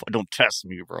 Don't test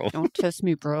me, bro. Don't test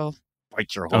me, bro.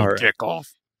 Bite your whole dick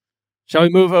off. Shall we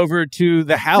move over to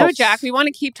the house? No, Jack, we want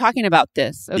to keep talking about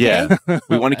this, okay? Yeah,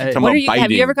 we want to keep talking about biting.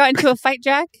 Have you ever gotten into a fight,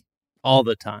 Jack? All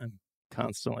the time.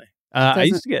 Constantly. I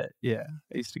used to get,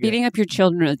 Beating up your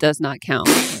children does not count.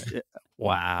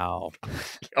 Wow.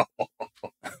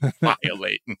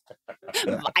 Violating.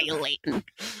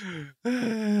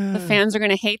 The fans are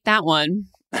going to hate that one.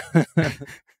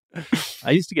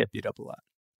 I used to get beat up a lot.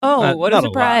 Oh, what a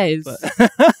surprise.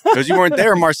 Because you weren't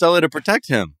there, Marcella, to protect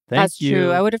him. That's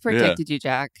true. I would have protected you,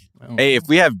 Jack. Hey, if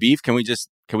we have beef, can we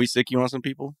sick you on some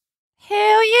people?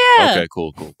 Hell yeah. Okay,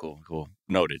 cool.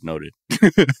 Noted. I'm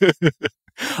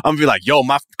gonna be like, yo,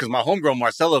 because my homegirl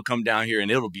Marcella will come down here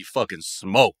and it'll be fucking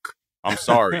smoke. I'm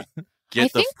sorry. I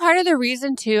think part of the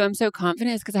reason, too, I'm so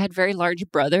confident is because I had very large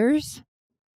brothers.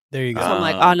 There you go. So I'm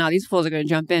like, oh, no, these fools are going to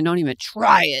jump in. Don't even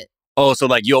try it. Oh, so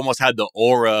like you almost had the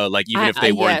aura, like even if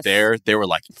they weren't there, they were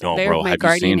like, no, bro, have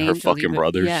you seen her fucking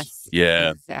brothers? Yes.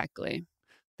 Yeah. Exactly.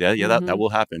 Yeah, that will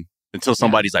happen. Until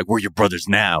somebody's like, we're your brothers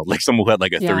now. Like someone who had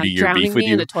like a 30-year beef with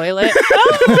you. In the toilet.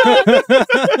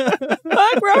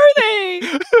 Like, where are they?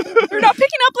 They're not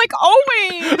picking up like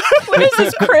always. What is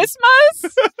this,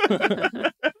 Christmas?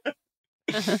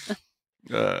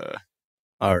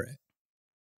 All right.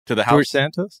 To the house. George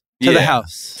Santos? To the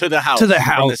house. To the house. To the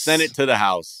house. From the Senate to the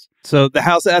House. So the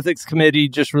House Ethics Committee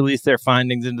just released their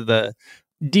findings into the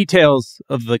details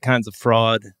of the kinds of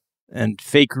fraud and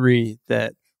fakery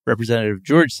that Representative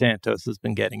George Santos has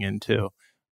been getting into.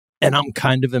 And I'm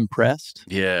kind of impressed.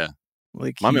 Yeah.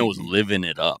 Like my man was living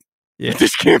it up. Yeah. With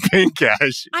this campaign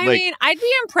cash. I mean, I'd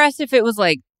be impressed if it was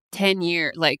like 10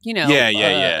 years, like, you know.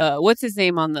 Yeah. What's his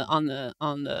name on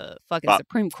the fucking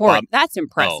Supreme Court? That's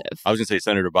impressive. I was gonna say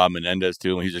Senator Bob Menendez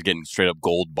too, when he's just getting straight up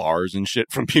gold bars and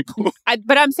shit from people.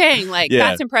 But I'm saying, like,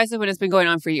 that's impressive when it's been going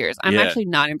on for years. I'm actually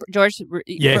not impressed. George,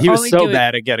 he was so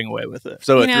bad at getting away with it.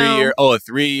 So a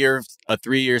 3-year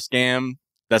scam.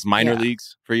 That's minor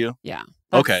leagues for you. Yeah.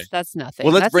 Okay. That's nothing.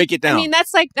 Well, let's break it down. I mean,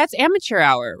 that's amateur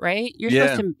hour, right? You're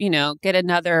supposed to, you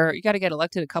got to get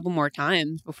elected a couple more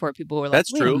times before people were like,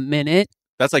 that's wait true. a minute.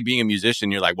 That's like being a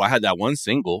musician. You're like, well, I had that one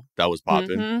single that was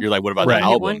popping. Mm-hmm. You're like, what about the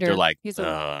album? They're like,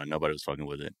 nobody was fucking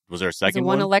with it. Was there a second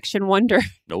one? One election wonder.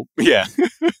 Nope. Yeah.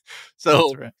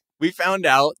 So we found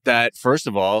out that, first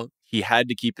of all, he had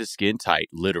to keep his skin tight,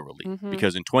 literally,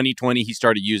 because in 2020, he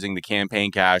started using the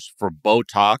campaign cash for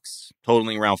Botox,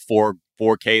 totaling around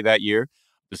 $4K that year.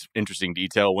 This interesting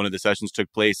detail, one of the sessions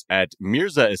took place at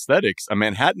Mirza Aesthetics, a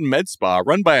Manhattan med spa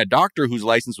run by a doctor whose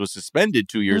license was suspended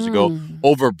 2 years ago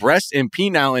over breast and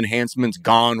penile enhancements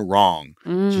gone wrong.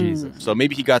 Jesus. So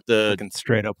maybe he got the... Fucking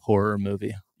straight up horror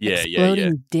movie. Yeah.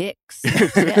 Exploding dicks.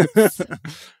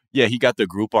 Yeah, he got the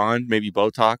Groupon, maybe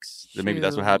Botox. Maybe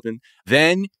that's what happened.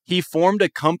 Then he formed a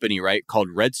company, right, called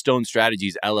Redstone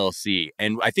Strategies, LLC.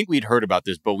 And I think we'd heard about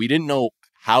this, but we didn't know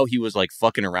how he was like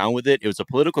fucking around with it. It was a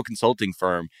political consulting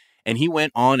firm. And he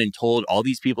went on and told all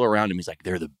these people around him, he's like,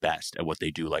 they're the best at what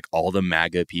they do. Like all the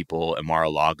MAGA people at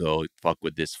Mar-a-Lago fuck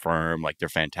with this firm. Like they're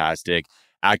fantastic.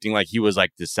 Acting like he was like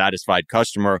the satisfied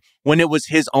customer when it was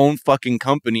his own fucking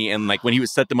company. And like when he would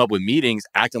set them up with meetings,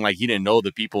 acting like he didn't know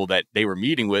the people that they were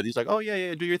meeting with. He's like, oh,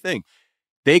 yeah, do your thing.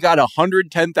 They got a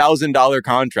 $110,000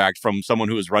 contract from someone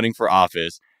who was running for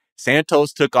office.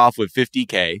 Santos took off with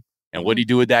 $50K. And what did he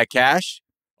do with that cash?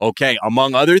 Okay,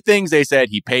 among other things, they said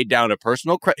he paid down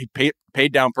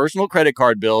paid down personal credit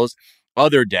card bills,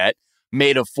 other debt,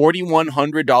 made a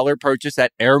 $4,100 purchase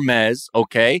at Hermes,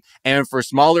 okay, and for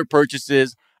smaller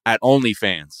purchases at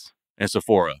OnlyFans and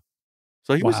Sephora.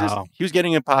 So he was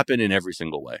getting it popping in every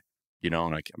single way, and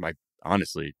I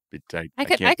honestly, I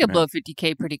could blow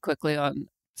 $50K pretty quickly on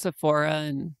Sephora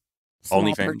and small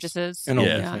OnlyFans purchases. And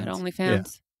at OnlyFans.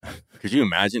 Yeah. Could you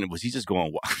imagine? Was he just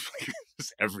going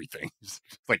just everything?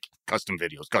 Like custom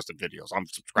videos. I'm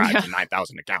subscribed to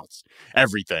 9,000 accounts.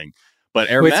 Everything. But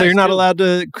wait, so you're not allowed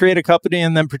to create a company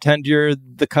and then pretend you're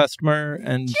the customer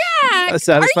and Jack, a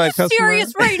satisfied customer? Are you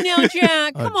serious right now,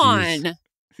 Jack? Come on.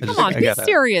 Come on, be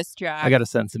serious, Jack. I got to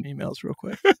send some emails real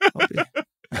quick.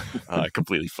 I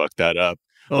completely fucked that up.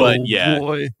 But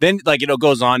boy. Then it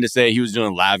goes on to say he was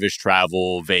doing lavish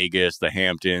travel, Vegas, the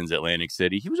Hamptons, Atlantic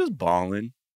City. He was just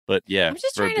balling. But yeah, I'm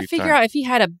just trying to figure out if he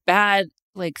had a bad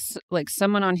like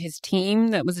someone on his team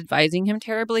that was advising him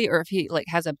terribly, or if he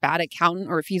has a bad accountant,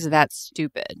 or if he's that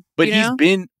stupid. But I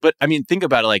mean, think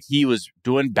about it. Like he was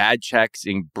doing bad checks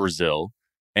in Brazil,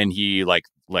 and he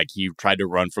he tried to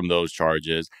run from those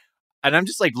charges. And I'm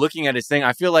just looking at his thing.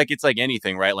 I feel like it's like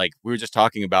anything, right? Like we were just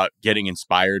talking about getting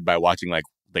inspired by watching like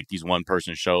these one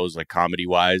person shows, like comedy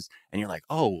wise, and you're like,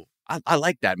 oh, I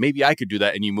like that. Maybe I could do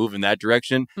that. And you move in that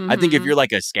direction. I think if you're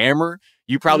like a scammer,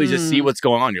 you probably just see what's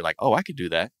going on. You're like, oh, I could do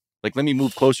that. Like, let me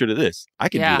move closer to this. I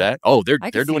can do that. Oh, they're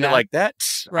doing it like that?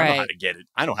 I know how to get it.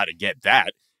 I know how to get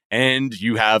that. And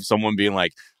you have someone being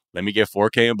like, let me get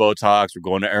 4K and Botox. We're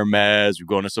going to Hermes. We're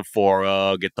going to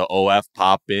Sephora. Get the OF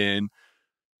pop in.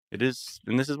 It is,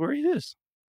 and this is where he is.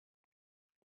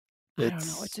 I don't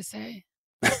know what to say.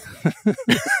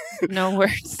 No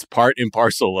words. It's part and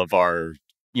parcel of our,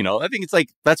 I think it's like,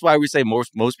 that's why we say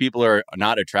most people are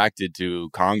not attracted to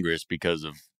Congress because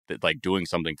of like doing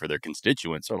something for their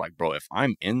constituents. Or like, bro, if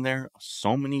I'm in there,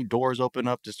 so many doors open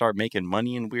up to start making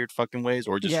money in weird fucking ways,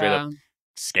 or just straight up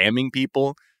scamming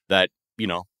people that,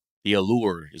 the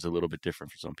allure is a little bit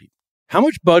different for some people. How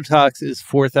much Botox is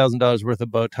 $4,000 worth of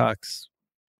Botox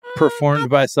performed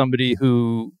by somebody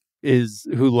who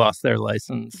lost their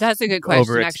license? That's a good question.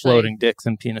 Over exploding actually. Dicks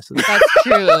and penises. That's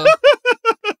true.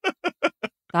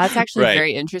 That's actually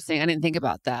very interesting. I didn't think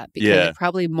about that because it's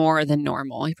probably more than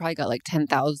normal. He probably got like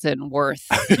 10,000 worths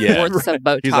of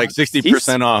Botox. He's like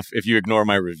 60% off if you ignore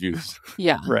my reviews.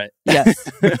 Yeah. Right. Yes.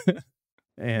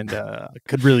 And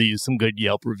could really use some good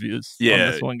Yelp reviews. On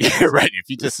this one, right. If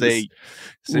you just if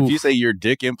you say your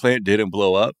dick implant didn't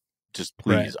blow up, just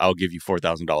please, I'll give you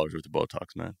 $4,000 worth of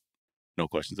Botox, man. No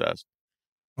questions asked.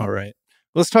 All right.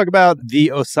 Let's talk about the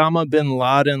Osama bin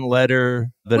Laden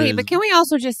letter. But can we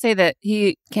also just say that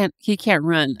he can't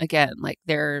run again? Like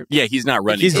he's not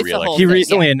running for re-election. He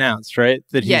recently announced, right,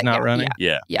 that he's not running.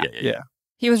 Yeah.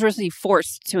 He was recently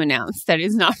forced to announce that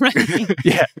he's not running.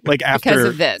 Like after because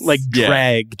of this, like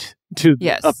dragged to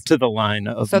up to the line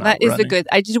of. So that is running.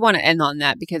 I just want to end on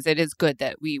that because it is good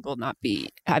that we will not be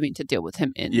having to deal with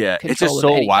him in. Yeah, it's just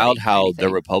so wild how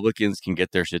the Republicans can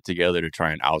get their shit together to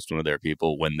try and oust one of their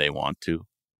people when they want to.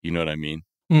 You know what I mean?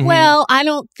 Mm-hmm. Well, I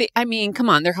don't think. I mean, come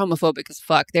on, they're homophobic as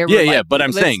fuck. But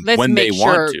I'm saying when they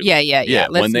want to. Yeah.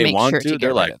 When they want to,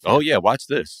 they're like, oh yeah, watch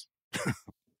this.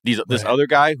 This other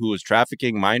guy who was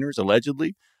trafficking minors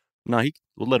allegedly,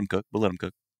 we'll let him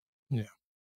cook. Yeah.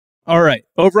 All right.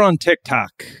 Over on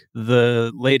TikTok,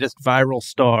 the latest viral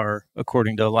star,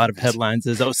 according to a lot of headlines,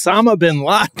 is Osama bin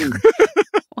Laden.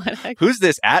 Who's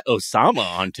this at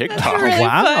Osama on TikTok? Really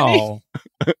wow.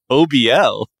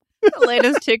 OBL. The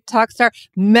latest TikTok star,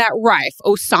 Matt Rife,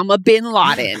 Osama bin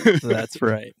Laden. That's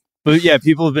right. But yeah,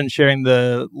 people have been sharing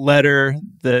the letter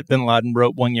that bin Laden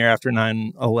wrote 1 year after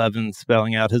 9/11,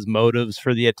 spelling out his motives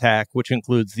for the attack, which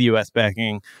includes the U.S.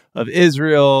 backing of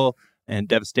Israel and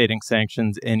devastating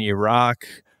sanctions in Iraq.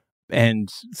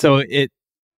 And so it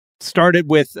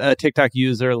started with a TikTok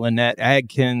user, Lynette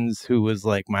Adkins, who was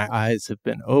like, my eyes have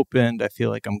been opened. I feel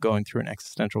like I'm going through an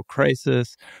existential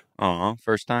crisis.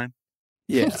 First time?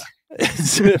 Yeah.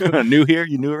 New here?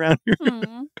 You new around here?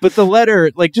 Mm-hmm. But the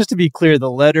letter, like, just to be clear,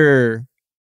 the letter,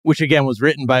 which again was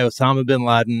written by Osama bin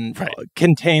Laden,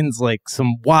 contains like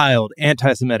some wild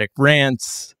anti-Semitic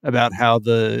rants about how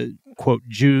the, quote,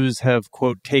 Jews have,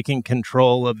 quote, taken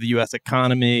control of the U.S.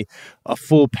 economy, a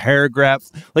full paragraph.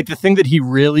 Like, the thing that he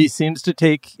really seems to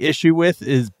take issue with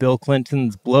is Bill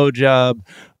Clinton's blowjob.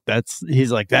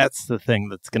 He's like, that's the thing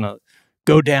that's going to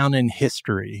go down in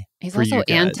history. He's also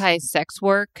anti-sex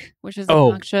work, which is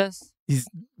obnoxious.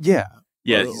 Yeah,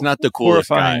 he's not the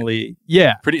coolest horrifyingly,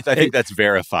 guy. I think that's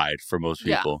verified for most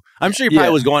people. Yeah. I'm sure he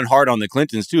probably was going hard on the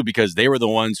Clintons too, because they were the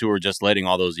ones who were just letting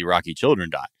all those Iraqi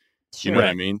children die. Sure. You know what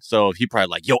I mean? So he probably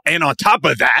like, and on top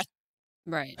of that,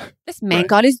 right, this man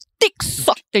got his dick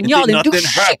sucked and y'all didn't do shit.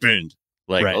 Nothing happened.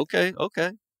 Like,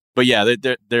 okay. But yeah,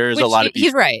 there's a lot of people.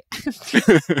 He's right.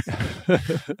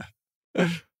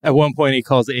 At one point, he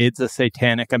calls AIDS a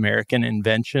satanic American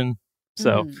invention.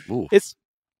 So it's,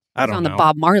 I don't know. On the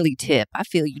Bob Marley tip. I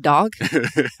feel you, dog.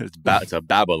 It's a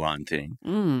Babylon thing.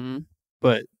 Mm.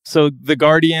 But so The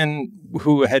Guardian,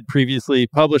 who had previously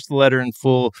published the letter in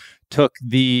full, took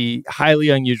the highly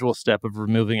unusual step of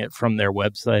removing it from their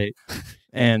website.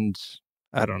 And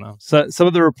I don't know. So some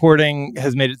of the reporting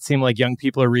has made it seem like young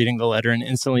people are reading the letter and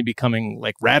instantly becoming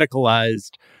like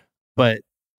radicalized. But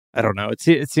I don't know.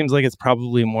 It seems like it's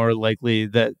probably more likely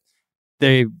that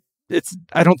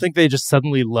I don't think they just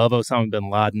suddenly love Osama bin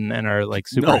Laden and are like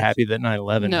super happy that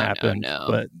 9/11 happened. No.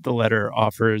 But the letter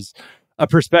offers a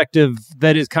perspective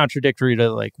that is contradictory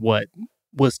to like what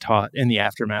was taught in the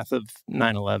aftermath of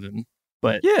 9/11.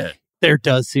 But there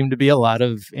does seem to be a lot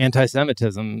of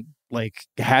anti-Semitism like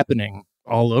happening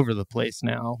all over the place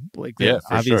now. Like,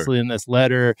 obviously in this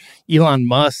letter, Elon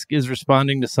Musk is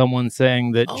responding to someone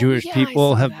saying that Jewish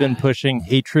people have been pushing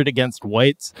hatred against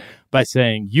whites by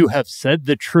saying, you have said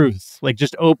the truth. Like,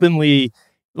 just openly,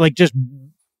 like, just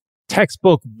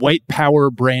textbook white power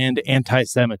brand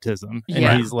anti-Semitism.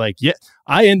 And he's like,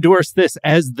 I endorse this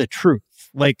as the truth.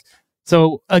 Like,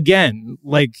 So again,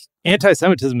 like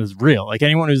anti-Semitism is real. Like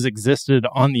anyone who's existed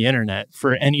on the internet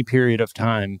for any period of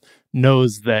time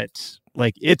knows that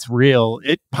like it's real.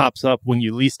 It pops up when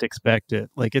you least expect it.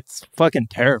 Like it's fucking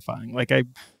terrifying. Like I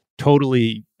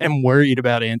totally am worried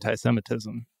about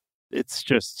anti-Semitism. It's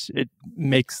just, it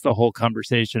makes the whole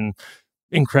conversation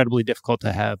incredibly difficult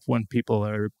to have when people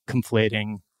are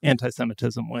conflating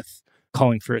anti-Semitism with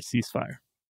calling for a ceasefire.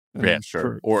 Yeah,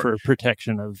 sure. For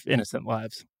protection of innocent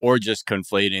lives. Or just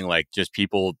conflating, like, just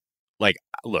people, like,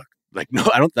 look, like, no,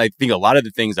 I think a lot of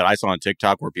the things that I saw on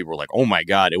TikTok where people were like, oh my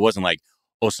God, it wasn't like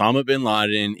Osama bin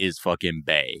Laden is fucking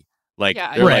bae. Like,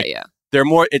 they're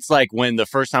more, it's like when the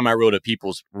first time I read a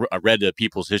People's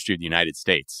History of the United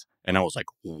States, and I was like,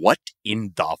 what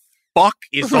in the fuck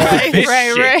is all this shit?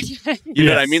 Right. You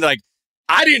know what I mean? Like,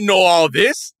 I didn't know all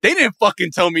this. They didn't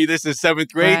fucking tell me this in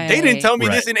 7th grade. Right. They didn't tell me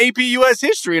this in AP US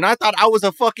history. And I thought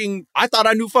I thought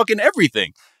I knew fucking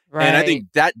everything. Right. And I think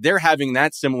that they're having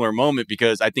that similar moment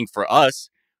because I think for us,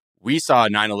 we saw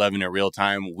 9/11 in real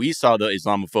time. We saw the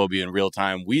Islamophobia in real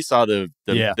time. We saw the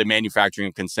manufacturing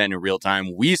of consent in real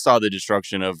time. We saw the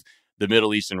destruction of the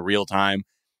Middle East in real time.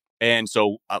 And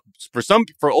so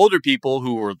for older people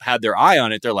who had their eye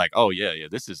on it, they're like, oh, yeah,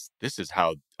 this is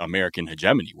how American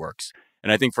hegemony works.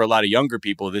 And I think for a lot of younger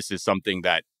people, this is something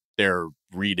that they're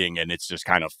reading and it's just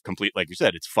kind of complete. Like you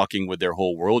said, it's fucking with their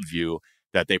whole worldview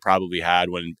that they probably had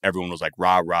when everyone was like,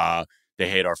 rah, rah. They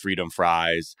hate our freedom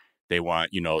fries. They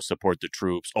want, support the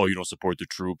troops. Oh, you don't support the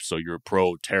troops, so you're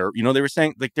pro-terror. They were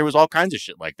saying like there was all kinds of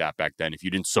shit like that back then if you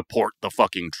didn't support the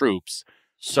fucking troops.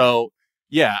 So,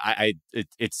 yeah,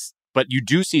 but you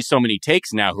do see so many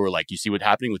takes now who are like, you see what's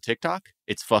happening with TikTok?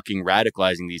 It's fucking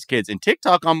radicalizing these kids. And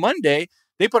TikTok on Monday,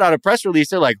 they put out a press release.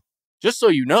 They're like, just so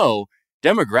you know,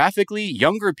 demographically,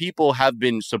 younger people have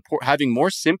been having more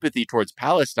sympathy towards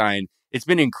Palestine. It's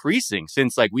been increasing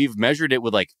since like we've measured it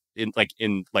with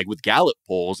with Gallup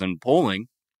polls and polling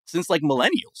since like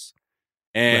millennials.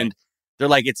 And they're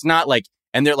like, it's not like,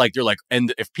 and they're like,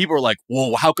 and if people are like,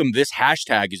 well, how come this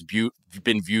hashtag has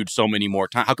been viewed so many more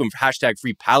times? How come hashtag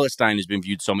Free Palestine has been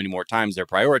viewed so many more times? They're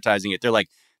prioritizing it. They're like,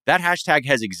 that hashtag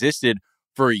has existed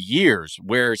for years,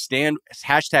 where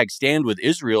hashtag Stand With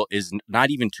Israel is not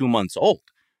even 2 months old.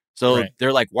 So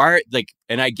they're like, why?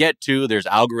 And I get too, there's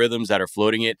algorithms that are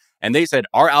floating it. And they said,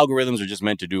 our algorithms are just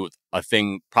meant to do a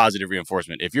thing, positive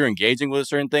reinforcement. If you're engaging with a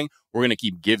certain thing, we're going to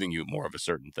keep giving you more of a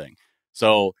certain thing.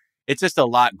 So it's just a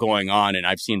lot going on. And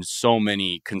I've seen so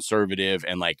many conservative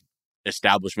and like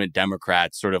establishment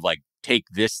Democrats sort of like take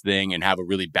this thing and have a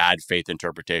really bad faith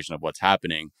interpretation of what's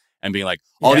happening and being like,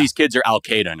 all these kids are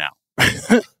Al-Qaeda now.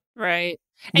 Right.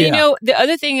 And the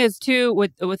other thing is too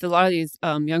with a lot of these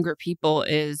younger people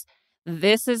is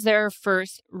this is their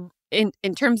first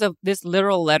in terms of this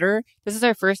literal letter. This is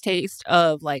their first taste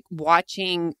of like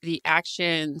watching the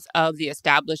actions of the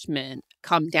establishment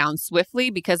come down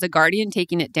swiftly, because the Guardian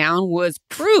taking it down was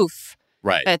proof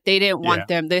that they didn't want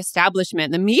them. The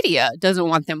establishment, the media doesn't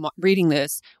want them reading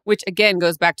this, which again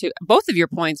goes back to both of your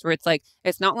points where it's like,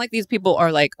 it's not like these people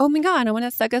are like, oh my God, I want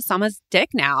to suck Osama's dick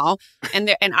now.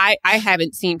 And I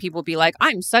haven't seen people be like,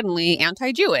 I'm suddenly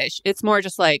anti-Jewish. It's more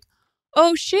just like,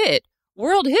 oh shit,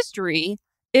 world history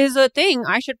is a thing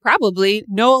I should probably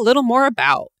know a little more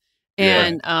about.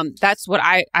 And that's what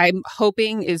I'm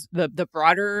hoping is the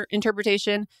broader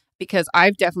interpretation. Because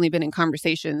I've definitely been in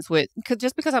conversations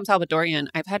just because I'm Salvadorian,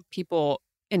 I've had people,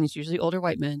 and it's usually older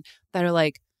white men, that are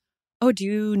like, oh, do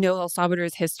you know El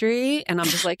Salvador's history? And I'm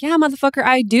just like, yeah, motherfucker,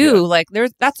 I do. Yeah. Like,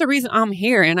 that's the reason I'm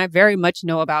here, and I very much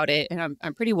know about it, and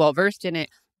I'm pretty well versed in it.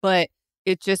 But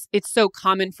it's so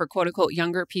common for quote unquote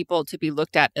younger people to be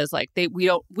looked at as like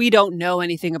we don't know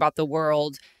anything about the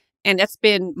world. And that's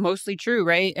been mostly true,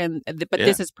 right? But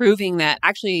this is proving that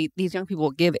actually these young people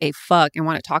give a fuck and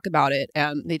want to talk about it.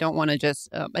 And they don't want to just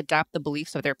adapt the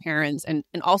beliefs of their parents. And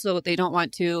also they don't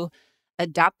want to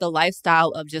adapt the lifestyle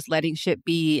of just letting shit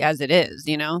be as it is,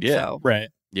 Yeah. So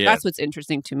that's what's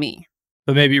interesting to me.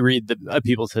 But maybe read the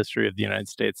People's History of the United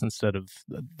States instead of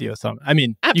the Osama. I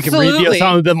mean, Absolutely. You can read the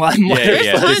Osama bin Laden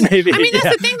letter. Maybe, I mean,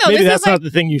 that's the thing, though. Maybe that's not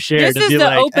the thing you share. This is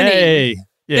the opening. Hey.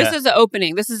 Yeah. This is the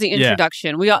opening. This is the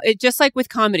introduction. Just like with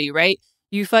comedy, right?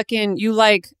 You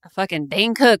like fucking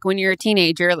Dane Cook when you're a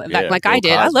teenager, like I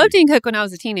did. Cosby. I loved Dane Cook when I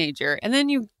was a teenager. And then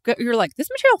you're like, this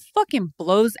material fucking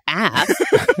blows ass.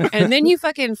 And then you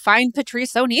fucking find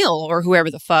Patrice O'Neal or whoever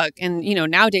the fuck. And,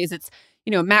 nowadays it's,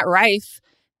 Matt Rife,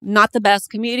 not the best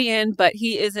comedian, but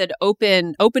he is an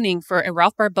opening for, and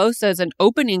Ralph Barbosa is an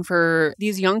opening for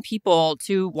these young people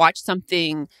to watch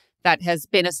something that has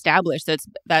been established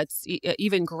that's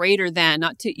even greater than,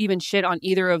 not to even shit on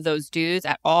either of those dudes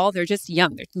at all. They're just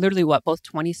young. They're literally both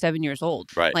 27 years old.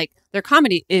 Right. Like their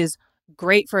comedy is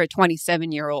great for a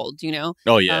 27-year-old, you know?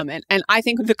 Oh, yeah. And I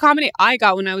think the comedy I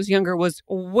got when I was younger was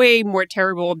way more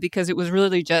terrible because it was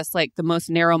really just like the most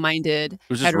narrow-minded,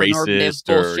 heteronormative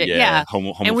bullshit.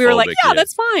 And we were like,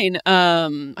 that's fine. I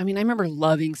mean, I remember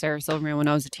loving Sarah Silverman when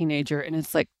I was a teenager, and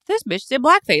it's like, this bitch did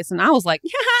blackface. And I was like,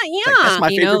 yeah. Like, that's my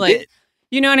favorite bit.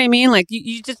 You know what I mean? Like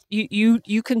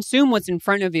you consume what's in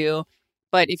front of you.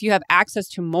 But if you have access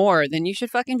to more, then you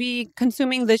should fucking be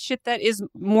consuming the shit that is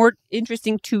more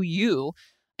interesting to you.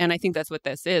 And I think that's what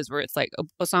this is, where it's like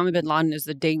Osama bin Laden is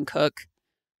the Dane Cook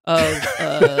of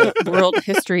world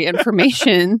history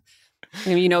information.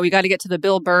 And, you know, we got to get to the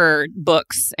Bill Burr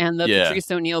books and the Patrice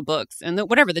O'Neill books and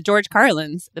the George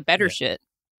Carlins, the better shit.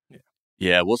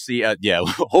 Yeah, we'll see.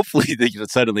 Hopefully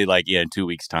suddenly, like, in 2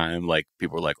 weeks' time, like,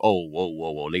 people are like, oh,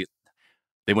 whoa.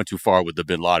 They went too far with the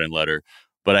bin Laden letter.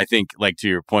 But I think, like, to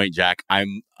your point, Jack,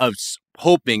 I'm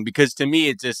hoping, because to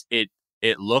me,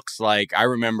 it looks like, I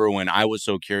remember when I was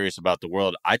so curious about the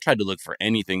world, I tried to look for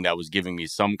anything that was giving me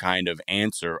some kind of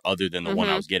answer other than the one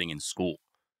I was getting in school.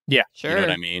 Yeah, sure. You know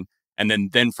what I mean? And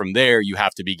then from there, you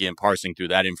have to begin parsing through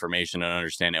that information and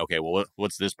understanding, okay, well,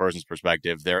 what's this person's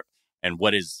perspective there? And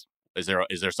what is there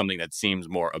something that seems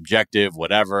more objective,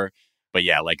 whatever? But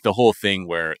yeah, like the whole thing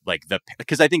where, like,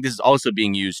 because I think this is also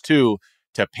being used too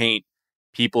to paint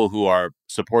people who are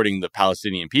supporting the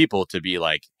Palestinian people to be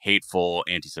like hateful,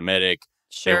 anti-Semitic.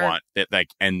 Sure. They want that, like,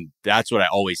 and that's what I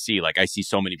always see. Like, I see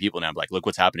so many people now, I'm like, look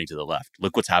what's happening to the left.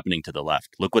 Look what's happening to the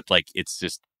left. Look what, like, it's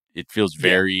just, it feels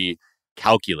very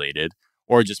calculated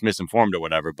or just misinformed or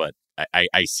whatever. But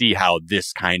I see how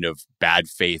this kind of bad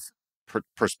faith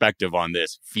perspective on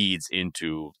this feeds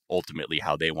into ultimately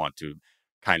how they want to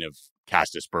kind of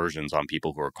cast aspersions on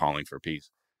people who are calling for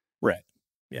peace. Right.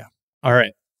 Yeah. All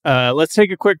right. Let's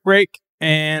take a quick break,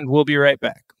 and we'll be right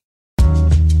back.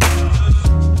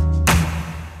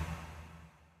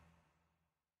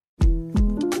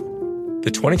 The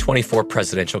 2024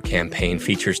 presidential campaign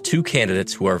features two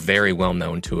candidates who are very well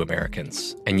known to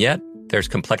Americans. And yet, there's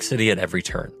complexity at every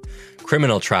turn.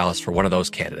 Criminal trials for one of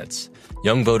those candidates.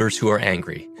 Young voters who are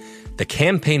angry. The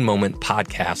Campaign Moment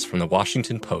podcast from the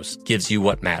Washington Post gives you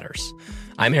what matters.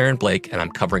 I'm Aaron Blake, and I'm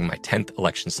covering my 10th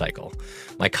election cycle.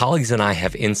 My colleagues and I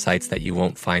have insights that you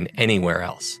won't find anywhere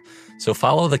else. So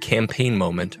follow the Campaign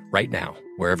Moment right now,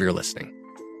 wherever you're listening.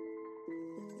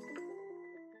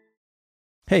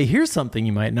 Hey, here's something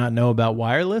you might not know about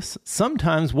wireless.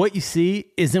 Sometimes what you see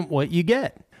isn't what you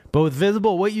get. But with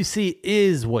Visible, what you see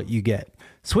is what you get.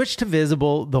 Switch to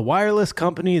Visible, the wireless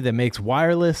company that makes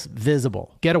wireless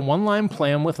visible. Get a one-line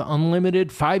plan with unlimited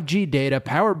 5G data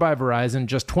powered by Verizon,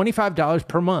 just $25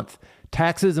 per month.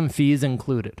 Taxes and fees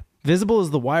included. Visible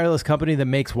is the wireless company that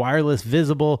makes wireless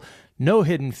visible. No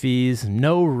hidden fees,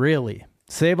 no really.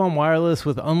 Save on wireless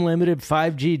with unlimited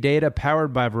 5G data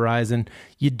powered by Verizon.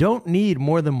 You don't need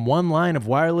more than one line of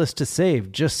wireless to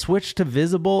save. Just switch to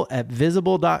Visible at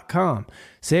Visible.com.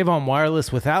 Save on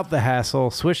wireless without the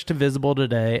hassle. Switch to Visible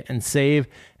today and save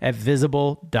at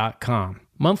Visible.com.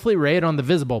 Monthly rate on the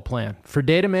Visible plan. For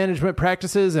data management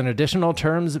practices and additional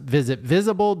terms, visit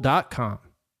Visible.com.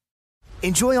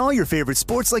 Enjoy all your favorite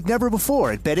sports like never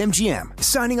before at BetMGM.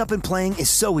 Signing up and playing is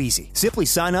so easy. Simply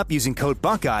sign up using code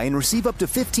Buckeye and receive up to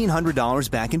 $1,500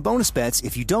 back in bonus bets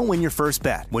if you don't win your first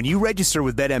bet. When you register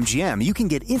with BetMGM, you can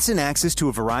get instant access to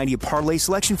a variety of parlay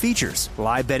selection features,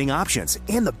 live betting options,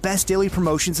 and the best daily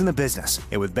promotions in the business.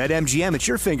 And with BetMGM at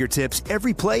your fingertips,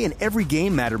 every play and every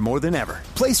game matter more than ever.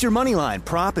 Place your moneyline,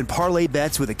 prop, and parlay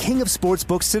bets with the king of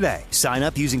sportsbooks today. Sign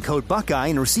up using code Buckeye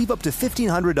and receive up to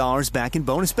 $1,500 back in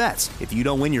bonus bets if you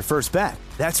don't win your first bet.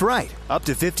 That's right, up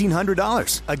to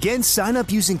 $1,500. Again, sign up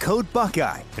using code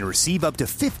Buckeye and receive up to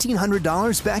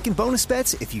 $1,500 back in bonus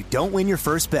bets if you don't win your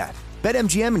first bet.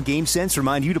 BetMGM and GameSense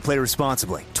remind you to play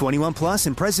responsibly. 21 plus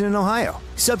and present in Ohio.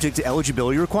 Subject to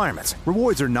eligibility requirements.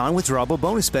 Rewards are non-withdrawable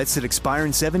bonus bets that expire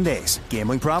in 7 days.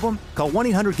 Gambling problem? Call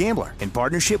 1-800-GAMBLER in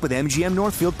partnership with MGM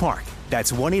Northfield Park.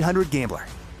 That's 1-800-GAMBLER.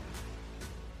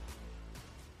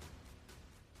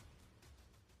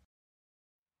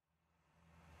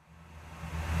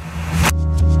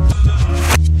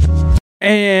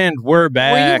 And we're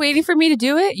back. Were you waiting for me to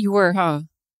do it? You were, huh?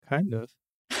 Kind of.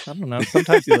 I don't know.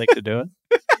 Sometimes you like to do it.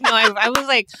 No, I was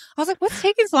like, what's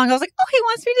taking so long? I was like, oh, he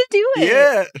wants me to do it.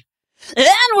 Yeah. And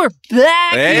we're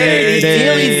back here at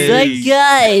Daily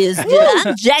Zeitgeist.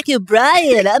 I'm Jack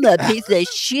O'Brien. I'm a piece of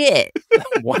shit.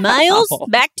 Wow. Miles,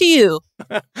 back to you.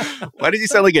 Why did you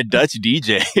sound like a Dutch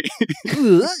DJ?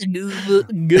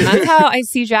 That's how I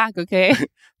see Jack, okay?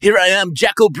 Here I am,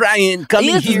 Jack O'Brien,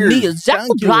 coming It's here. me, Jack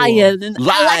O'Brien. And I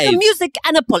like the Live. music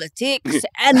and the politics.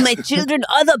 And my children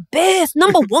are the best.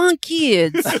 Number one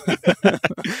kids.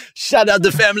 Shout out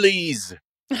the families.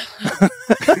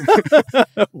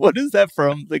 What is that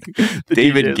from? The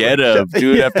David DJ, Guetta,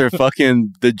 dude, after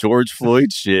fucking the George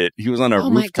Floyd shit. He was on a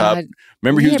my rooftop. God.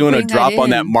 Remember, We he was need to doing a bring that drop on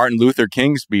that in. Martin Luther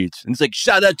King speech. And it's like,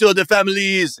 shout out to all the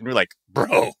families. And we're like,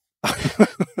 bro.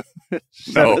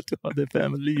 Shout out to all the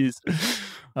families.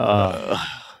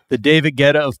 The David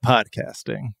Guetta of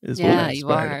podcasting is what Yeah, I you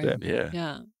aspire to are. be.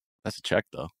 Yeah. That's a check,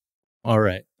 though. All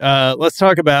right. Let's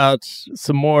talk about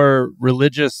some more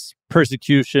religious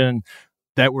persecution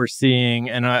that we're seeing.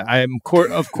 And I'm,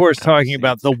 of course, talking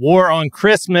about the war on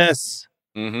Christmas.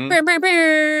 Mm-hmm.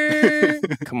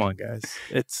 Come on, guys.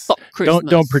 It's Fuck Christmas.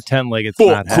 don't pretend like it's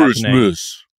not happening.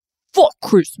 Fuck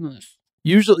Christmas.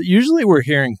 Usually we're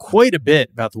hearing quite a bit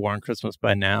about the war on Christmas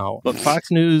by now, but Fox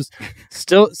News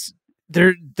still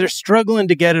they're struggling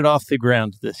to get it off the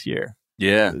ground this year.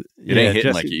 Yeah. It ain't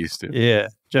hitting like it used to. Yeah.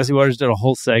 Jesse Waters did a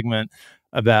whole segment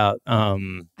about I love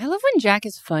when Jack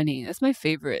is funny. That's my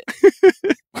favorite.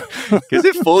 Because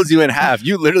it folds you in half.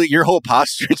 You literally, your whole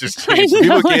posture just changed. I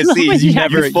know, People can't I see. love you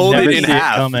Jack. never You fold never it in see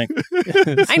half. it coming.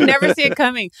 I never see it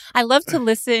coming. I love to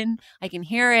listen. I can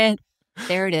hear it.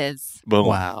 There it is. Boom.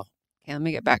 Wow. Okay, let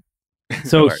me get back.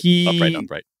 So Upright, he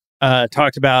upright.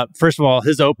 talked about, first of all,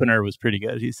 his opener was pretty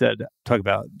good. He said, talk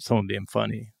about someone being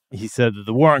funny. He said that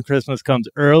the war on Christmas comes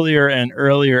earlier and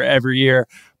earlier every year,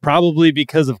 probably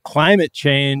because of climate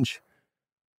change,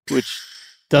 which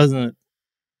doesn't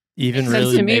even Makes really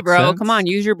sense to me, make bro. sense. Come on,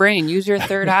 use your brain. Use your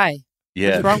third eye.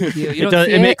 Yeah. What's wrong with you? You It, don't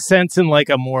see it makes sense in like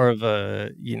a more of a,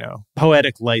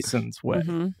 poetic license way.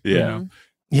 Mhm. Yeah.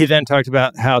 He then talked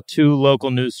about how 2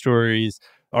 local news stories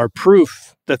are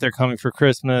proof that they're coming for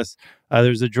Christmas.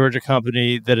 There's a Georgia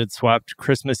company that had swapped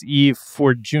Christmas Eve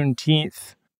for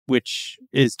Juneteenth, which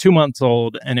is 2 months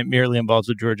old, and it merely involves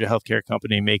a Georgia healthcare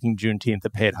company making Juneteenth a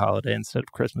paid holiday instead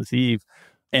of Christmas Eve.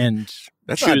 And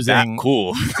That's choosing not that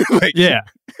cool. Like, Yeah.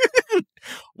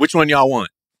 Which one y'all want?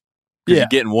 'Cause Yeah. you're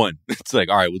getting one. It's like,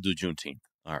 all right, we'll do Juneteenth.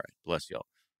 All right. Bless y'all.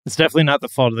 It's definitely not the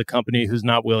fault of the company who's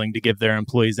not willing to give their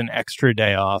employees an extra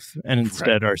day off and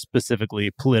instead are specifically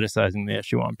politicizing the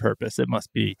issue on purpose. It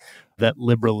must be that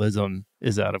liberalism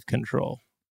is out of control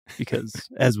because,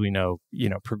 as we know,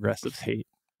 progressives hate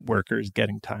workers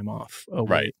getting time off. Oh,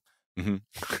 Right. wait.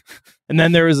 Mm-hmm. And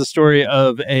then there was a story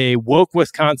of a woke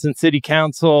Wisconsin city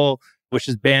council, which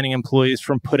is banning employees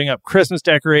from putting up Christmas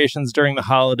decorations during the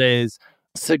holidays,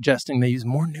 suggesting they use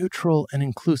more neutral and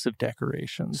inclusive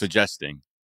decorations. Suggesting.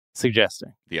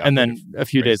 And then a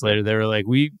few days later, they were like,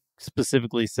 we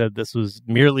specifically said this was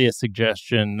merely a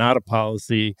suggestion, not a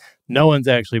policy. No one's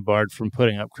actually barred from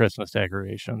putting up Christmas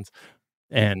decorations.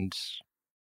 And,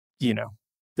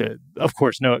 of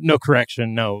course, no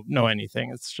correction, no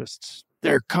anything. It's just,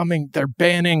 they're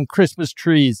banning Christmas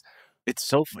trees. It's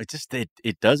so,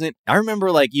 it doesn't, I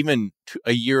remember like even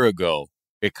a year ago,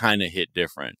 it kind of hit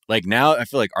different. Like now I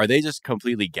feel like, are they just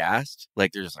completely gassed?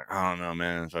 Like they're just like, I don't know,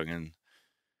 man, fucking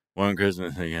one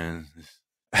Christmas again.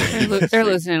 They're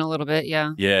listening a little bit,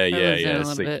 yeah. Yeah. A It's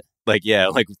little bit. like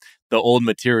the old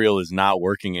material is not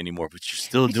working anymore, but you're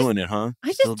still doing it, huh?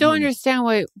 I just don't understand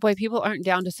why people aren't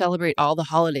down to celebrate all the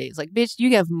holidays. Like, bitch,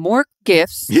 you have more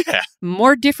gifts,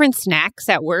 more different snacks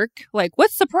at work. Like,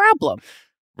 what's the problem?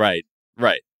 Right.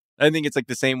 I think it's like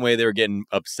the same way they were getting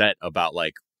upset about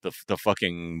like the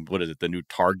fucking, what is it, the new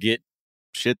Target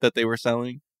shit that they were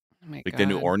selling? Oh my like God. the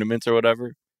new ornaments or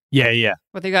whatever. Yeah.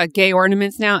 What, they got gay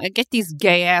ornaments now? Get these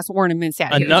gay ass ornaments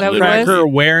out A here. Is that what it was? nutcracker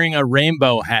wearing a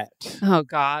rainbow hat. Oh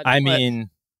God! I What? mean,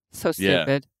 so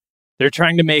stupid. they're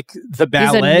trying to make the He's a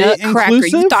ballet nutcracker.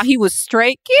 inclusive. You thought he was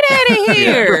straight? Get out of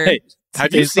here! Right.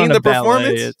 Have you Based seen on a the ballet,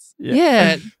 performance? it's-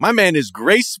 Yeah, My man is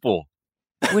graceful.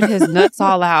 with his nuts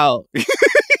all out.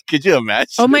 Could you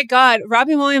imagine? Oh my God.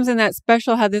 Robin Williams in that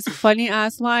special had this funny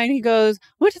ass line. He goes,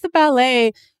 went to the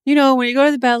ballet. When you go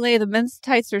to the ballet, the men's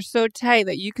tights are so tight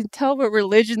that you can tell what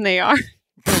religion they are.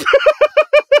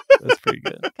 That's pretty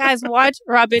good. Guys, watch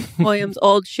Robin Williams'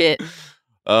 old shit.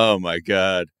 Oh my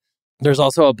God. There's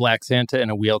also a black Santa in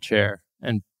a wheelchair,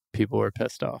 and people were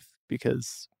pissed off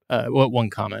because one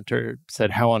commenter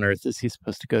said, "How on earth is he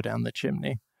supposed to go down the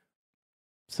chimney?"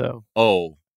 So,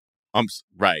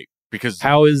 right, because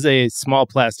how is a small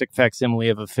plastic facsimile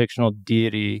of a fictional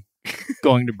deity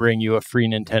going to bring you a free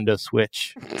Nintendo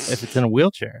Switch if it's in a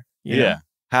wheelchair? Yeah.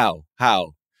 How?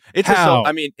 It's How?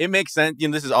 I mean, it makes sense.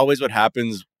 This is always what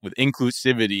happens with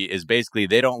inclusivity is basically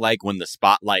they don't like when the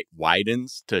spotlight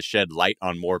widens to shed light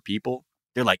on more people.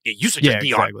 They're like, it used to just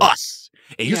be on us.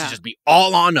 It used to just be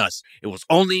all on us. It was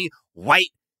only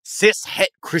white, cis, het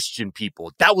Christian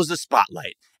people. That was the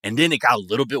spotlight. And then it got a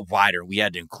little bit wider. We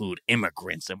had to include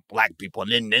immigrants and black people.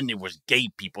 And then there was gay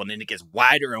people. And then it gets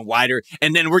wider and wider.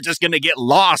 And then we're just going to get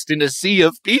lost in a sea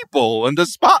of people. And the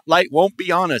spotlight won't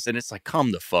be on us. And it's like,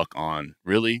 come the fuck on.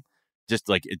 Really? Just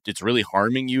like, it's really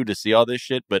harming you to see all this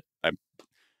shit. But I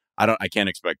can't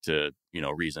expect to,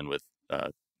 reason with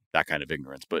that kind of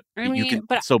ignorance. But you can,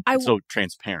 so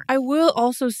transparent. I will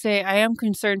also say I am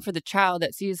concerned for the child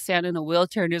that sees Santa in a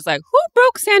wheelchair and is like, who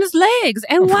broke Santa's legs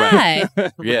and why?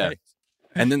 Yeah.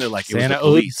 And then they're like, Santa it was the owed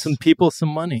police. some people some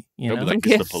money. They'll be like,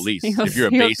 it's the police. If you're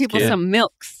a base people kid. some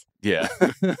milks. Yeah.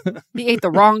 He ate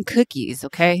the wrong cookies,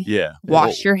 okay? Yeah.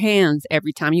 Wash your hands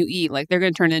every time you eat. Like, they're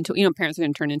going to turn into, parents are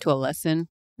going to turn into a lesson.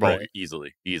 Right.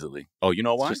 Easily. Oh, you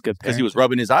know why? Just good because he was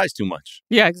rubbing his eyes too much.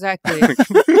 Yeah, exactly.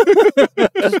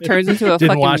 It turns into a Didn't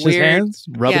fucking wash weird. his hands,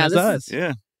 rubbing his eyes.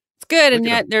 Yeah. It's good, Look and at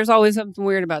yet him. there's always something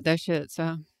weird about that shit,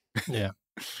 so. Yeah.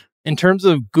 In terms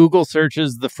of Google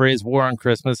searches, the phrase war on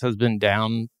Christmas has been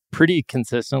down pretty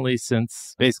consistently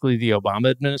since basically the Obama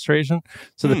administration.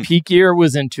 So the peak year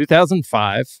was in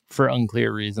 2005 for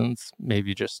unclear reasons.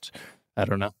 Maybe just, I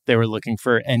don't know. They were looking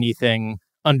for anything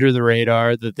under the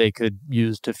radar that they could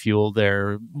use to fuel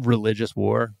their religious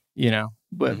war,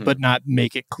 but not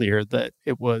make it clear that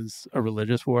it was a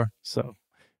religious war. So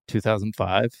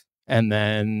 2005. And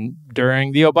then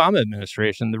during the Obama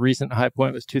administration, the recent high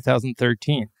point was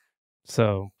 2013.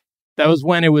 So that was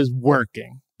when it was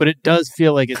working. But it does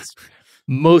feel like it's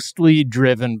mostly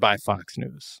driven by Fox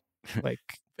News. Like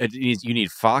you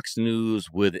need Fox News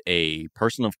with a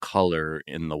person of color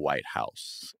in the White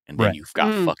House. And then you've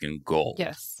got fucking gold.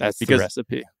 Yes. That's the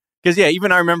recipe. Because,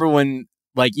 even I remember when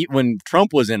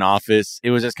Trump was in office,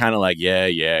 it was just kind of like,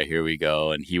 yeah, here we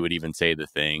go. And he would even say the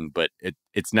thing. But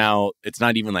it's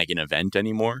not even like an event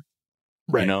anymore.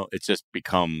 Right. It's just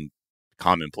become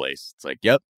commonplace. It's like,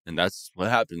 yep. And that's what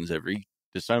happens every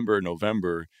December,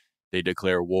 November. They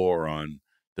declare war on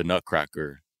the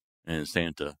Nutcracker and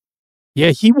Santa.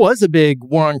 Yeah, he was a big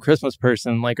war on Christmas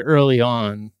person, like early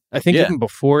on. I think even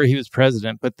before he was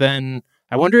president. But then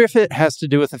I wonder if it has to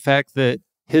do with the fact that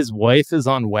his wife is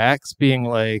on wax being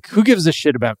like, who gives a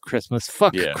shit about Christmas?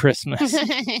 Fuck Christmas.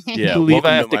 Yeah. Believe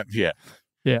I have to...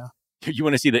 Yeah. You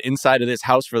want to see the inside of this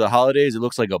house for the holidays? It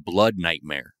looks like a blood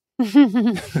nightmare.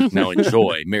 Now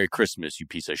enjoy. Merry Christmas, you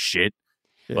piece of shit.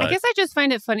 I guess I just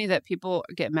find it funny that people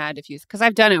get mad if you, because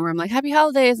I've done it where I'm like, Happy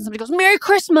Holidays, and somebody goes, Merry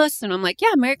Christmas. And I'm like,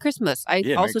 yeah, Merry Christmas. I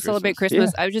also celebrate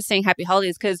Christmas. I was just saying Happy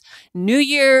Holidays because New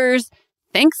Year's,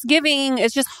 Thanksgiving,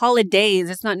 it's just holidays.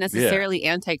 It's not necessarily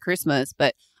anti-Christmas,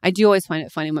 but I do always find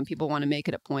it funny when people want to make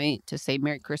it a point to say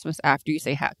Merry Christmas after you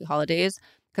say Happy Holidays.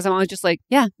 Because I'm always just like,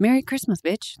 yeah, Merry Christmas,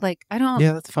 bitch. Like, I don't.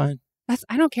 Yeah, that's fine.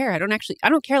 I don't care. I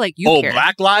don't care like you care. Oh,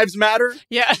 Black Lives Matter?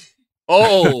 Yeah.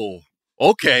 Oh,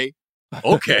 okay.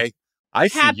 I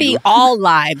see Happy you. all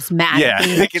lives matter. Yeah, I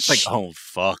bitch. think it's like, oh,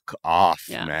 fuck off,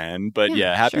 man. But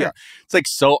happy. Sure. It's like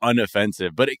so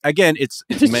unoffensive. But again, it's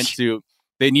meant to,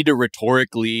 they need to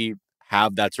rhetorically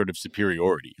have that sort of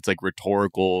superiority. It's like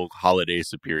rhetorical holiday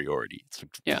superiority. It's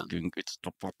it's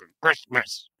the fucking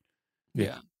Christmas.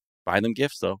 Yeah. Buy them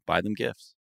gifts, though. Buy them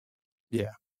gifts.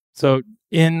 Yeah. So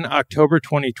in October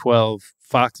 2012,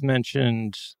 Fox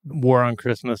mentioned war on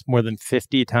Christmas more than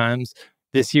 50 times.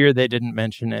 This year, they didn't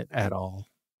mention it at all.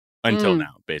 Until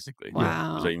now, basically.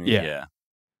 Wow. So, Yeah.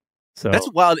 So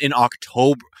that's wild. In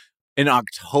October,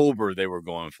 they were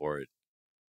going for it.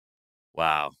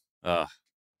 Wow.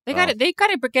 They got to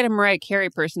get a Mariah Carey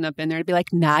person up in there to be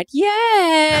like, not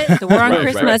yet. The war on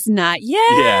Christmas, not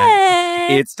yet.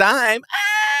 Yeah. It's time.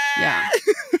 Yeah.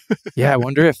 Yeah, I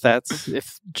wonder if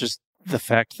just the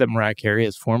fact that Mariah Carey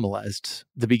has formalized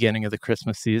the beginning of the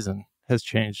Christmas season has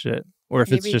changed it. Or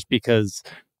if it's just because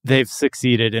they've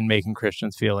succeeded in making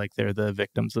Christians feel like they're the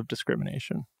victims of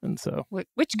discrimination. And so...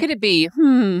 Which could it be?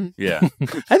 Yeah.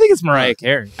 I think it's Mariah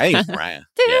Carey. I think it's Mariah.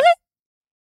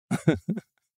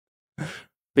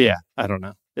 But yeah, I don't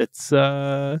know. It's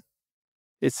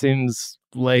it seems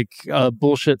like a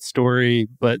bullshit story,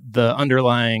 but the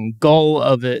underlying goal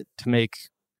of it to make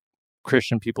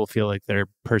Christian people feel like they're a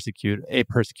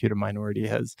persecuted minority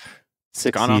has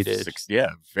succeeded.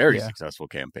 Very successful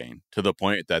campaign to the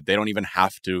point that they don't even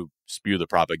have to spew the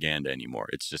propaganda anymore.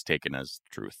 It's just taken as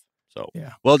truth. So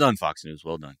well done, Fox News.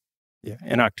 Well done. Yeah.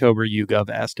 In October, YouGov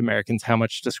asked Americans how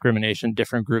much discrimination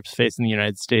different groups face in the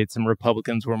United States, and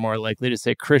Republicans were more likely to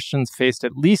say Christians faced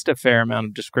at least a fair amount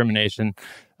of discrimination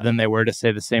than they were to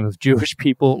say the same of Jewish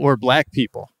people or Black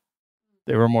people.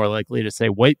 They were more likely to say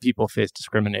white people faced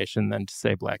discrimination than to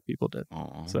say Black people did.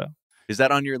 Aww. So, is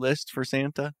that on your list for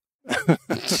Santa?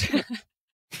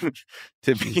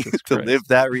 to live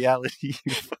that reality,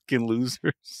 you fucking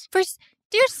losers.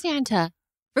 Dear Santa,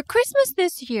 for Christmas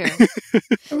this year,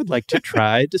 I would like to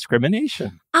try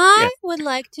discrimination. I would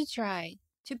like to try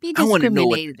to be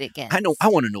discriminated against. I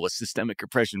want to know what systemic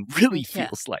oppression really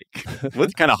feels like.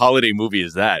 What kind of holiday movie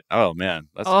is that? Oh, man.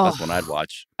 That's one I'd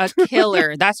watch. A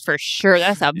killer. That's for sure.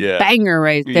 That's a banger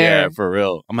right there. Yeah, for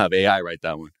real. I'm going to have AI write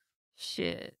that one.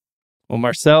 Shit. Well,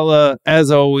 Marcella,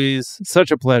 as always,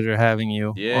 such a pleasure having you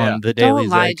on the Daily Don't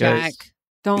lie, Zeitgeist. Jack.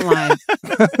 Don't lie.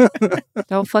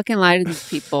 Don't fucking lie to these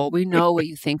people. We know what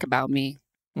you think about me.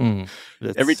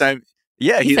 Every time.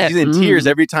 Yeah, he's in tears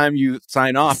every time you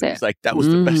sign off. He's like, that was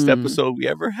the best episode we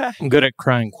ever had. I'm good at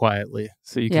crying quietly,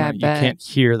 so you can't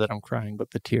hear that I'm crying, but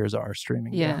the tears are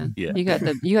streaming down. Yeah. You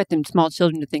got them small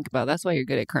children to think about. That's why you're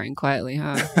good at crying quietly,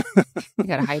 huh? You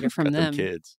got to hide it from them.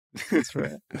 Kids. That's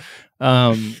right.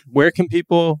 Where can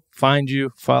people find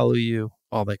you, follow you,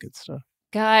 all that good stuff?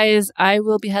 Guys, I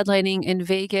will be headlining in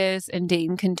Vegas and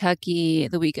Dayton, Kentucky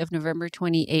the week of November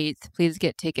 28th. Please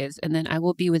get tickets. And then I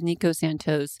will be with Nico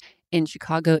Santos in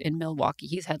Chicago and Milwaukee.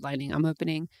 He's headlining. I'm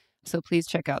opening. So please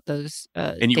check out those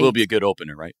And you dates. will be a good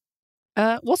opener, right?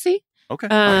 We'll see. Okay.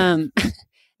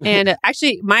 And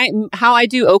actually, how I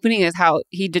do opening is how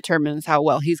he determines how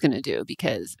well he's going to do.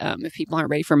 Because if people aren't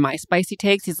ready for my spicy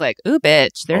takes, he's like, ooh,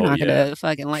 bitch, they're not going to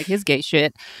fucking like his gay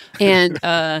shit. And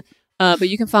but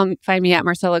you can find me at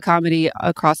Marcella Comedy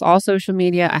across all social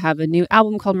media. I have a new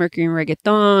album called Mercury and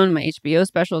Reggaeton. My HBO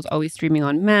special is always streaming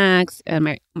on Max. And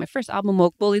my first album,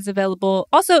 Woke Bully, is available.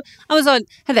 Also,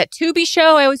 had that Tubi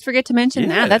show. I always forget to mention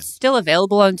that. That's still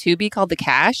available on Tubi, called The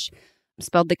Cash.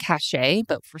 Spelled The Cachet,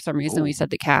 but for some reason we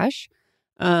said The Cash.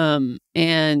 And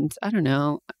I don't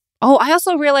know. Oh, I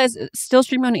also realized still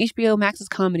streaming on HBO Max's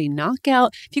Comedy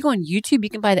Knockout. If you go on YouTube, you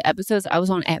can buy the episodes I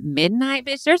was on at midnight,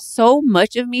 bitch. There's so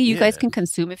much of me you guys can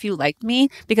consume if you like me,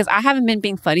 because I haven't been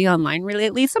being funny online really,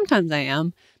 at least sometimes I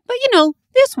am. But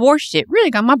this war shit really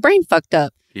got my brain fucked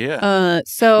up. Yeah.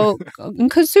 So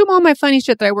consume all my funny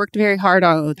shit that I worked very hard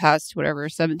on the past,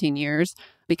 17 years,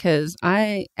 because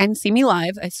and see me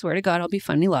live. I swear to God, I'll be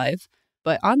funny live.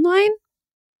 But online,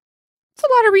 it's a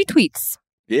lot of retweets.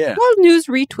 Yeah. A lot of news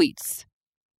retweets.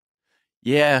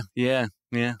 Yeah.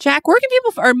 Jack, where can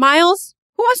people, or Miles?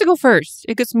 Who wants to go first?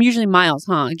 It's usually Miles,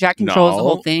 huh? Jack controls the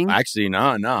whole thing. Actually,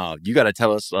 no. You got to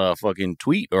tell us fucking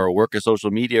tweet or work of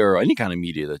social media or any kind of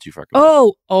media that you fucking.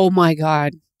 Oh my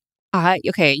God.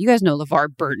 Okay, you guys know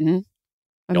LeVar Burton,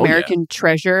 American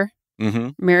treasure,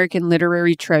 American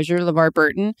literary treasure, LeVar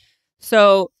Burton.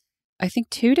 So I think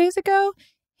 2 days ago,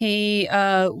 he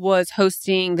was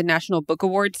hosting the National Book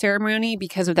Award ceremony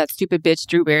because of that stupid bitch,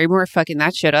 Drew Barrymore, fucking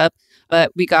that shit up.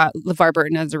 But we got LeVar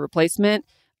Burton as a replacement.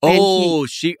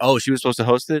 She was supposed to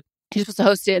host it? She was supposed to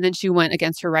host it, and then she went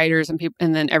against her writers, and people,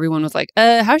 and then everyone was like,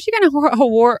 how is she going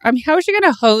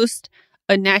to host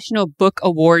a National Book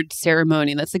Award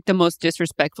ceremony? That's like the most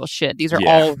disrespectful shit. These are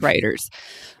all writers.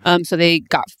 So they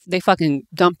fucking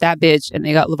dumped that bitch, and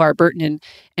they got LeVar Burton in.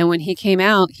 And when he came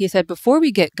out, he said, before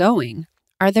we get going,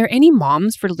 are there any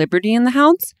moms for liberty in the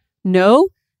house? No?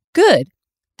 Good.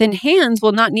 Then hands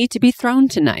will not need to be thrown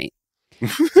tonight.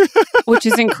 Which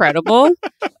is incredible.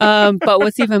 But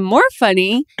what's even more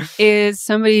funny is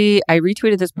I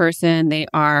retweeted this person. They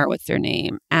are, what's their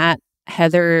name? At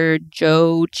Heather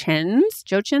Joe Chens.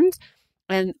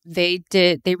 And they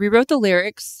rewrote the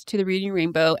lyrics to the Reading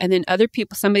Rainbow. And then other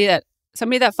people, somebody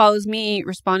that follows me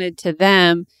responded to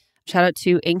them. Shout out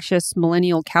to Anxious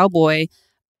Millennial Cowboy.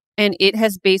 And it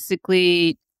has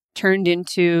basically turned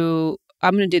into,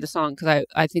 I'm going to do the song because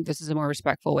I think this is a more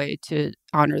respectful way to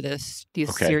honor these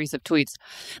series of tweets.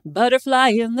 Butterfly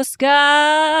in the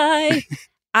sky.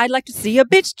 I'd like to see a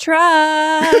bitch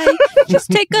try. Just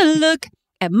take a look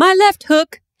at my left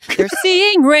hook. They're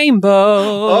seeing rainbow.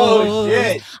 Oh,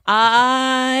 shit.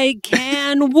 I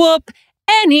can whoop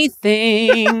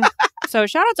anything. So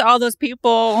shout out to all those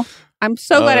people. I'm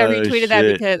so glad I retweeted that,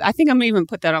 because I think I'm going to even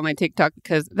put that on my TikTok,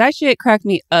 because that shit cracked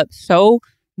me up so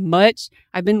much.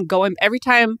 I've been going every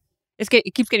time it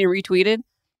keeps getting retweeted.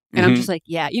 And I'm just like,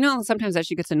 sometimes that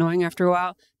shit gets annoying after a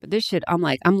while. But this shit, I'm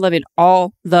loving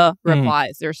all the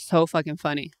replies. They're so fucking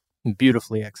funny.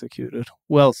 Beautifully executed.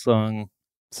 Well sung.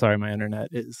 Sorry, my internet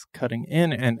is cutting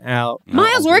in and out.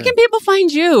 Miles, where can people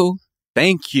find you?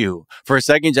 Thank you. For a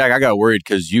second, Jack, I got worried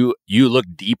because you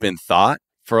looked deep in thought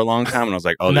for a long time, and I was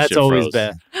like, "Oh, this that's shit always froze."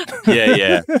 bad.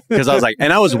 Yeah. Because I was like,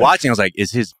 and I was watching. I was like,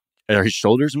 are his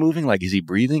shoulders moving? Like, is he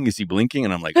breathing? Is he blinking?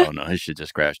 And I'm like, oh no, his shit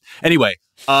just crashed. Anyway,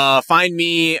 find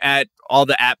me at all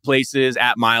the app places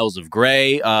at Miles of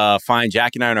Gray. Find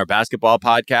Jack and I on our basketball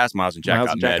podcast, Miles and Jack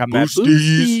got mad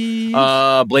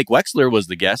boosties. Blake Wexler was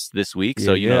the guest this week,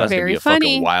 so you know that's gonna be a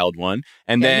fucking wild one.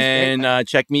 And then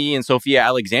check me and Sophia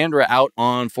Alexandra out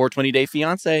on 420 Day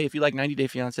Fiance if you like 90 Day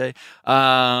Fiance.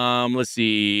 Let's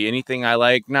see, anything I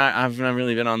like. I've not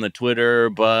really been on the Twitter,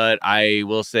 but I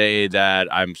will say that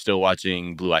I'm still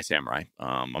watching Blue Eye Samurai.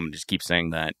 I'm gonna just keep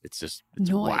saying that. It's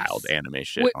wild anime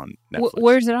shit on Netflix.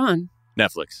 Where's it on?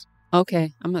 Netflix.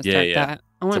 Okay, I'm gonna start that.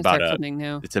 I want to start something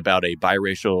new. It's about a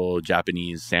biracial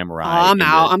Japanese samurai. Oh, I'm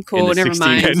out. I'm cool. Never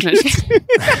mind. Whoa.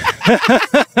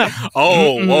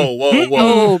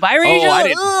 Oh, biracial.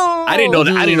 I didn't know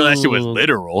that. I didn't know that shit was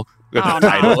literal. With the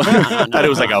title. I thought it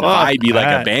was like a vibey,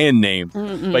 like a band name.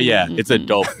 But yeah, it's a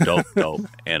dope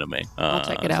anime. I'll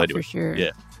check it out for sure.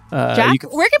 Yeah. Jack,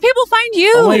 where can people find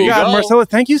you? Oh my God, Marcella,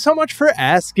 thank you so much for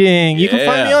asking. You can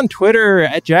find me on Twitter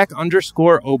at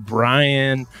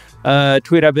Jack_O'Brien.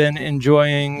 Tweet I've been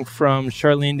enjoying from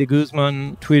Charlene de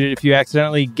Guzman. Tweeted, if you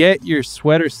accidentally get your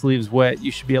sweater sleeves wet, you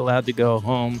should be allowed to go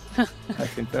home. I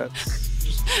think that's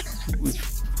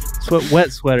just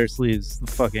wet sweater sleeves.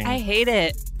 I hate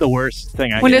it. The worst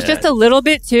thing I when get. it's just a little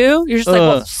bit too, you're just like,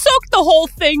 well, soak the whole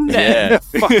thing then. Yeah,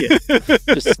 fuck it.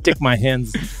 Just stick my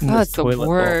hands in this toilet bowl.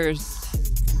 Worst.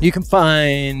 You can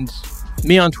find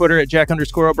me on Twitter at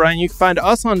Jack_O'Brien. You can find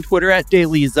us on Twitter at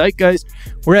Daily Zeitgeist.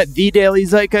 We're at The Daily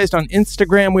Zeitgeist on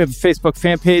Instagram. We have a Facebook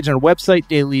fan page and a website,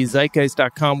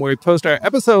 dailyzeitgeist.com, where we post our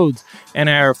episodes and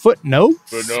our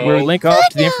footnotes, where we link off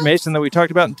to the information that we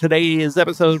talked about in today's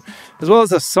episode, as well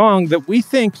as a song that we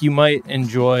think you might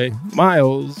enjoy.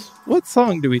 Miles, what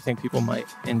song do we think people might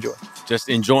enjoy? Just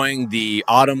enjoying the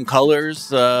autumn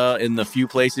colors in the few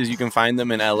places you can find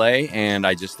them in LA. And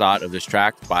I just thought of this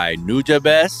track by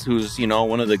Nujabes, who's,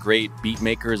 one of the great beat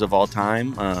makers of all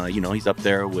time. He's up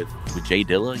there with Jay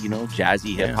Dilla,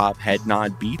 jazzy hip hop head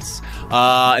nod beats.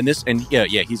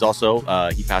 He's also,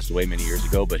 he passed away many years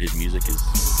ago, but his music is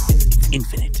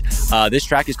infinite. This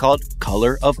track is called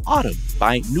Color of Autumn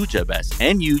by Nujabes,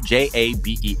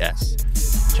 Nujabes.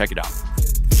 Check it out.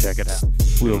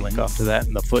 We'll link off to that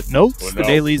in the footnotes. The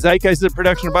Daily Zeitgeist is a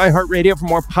production of iHeartRadio. For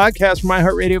more podcasts from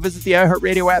iHeartRadio, visit the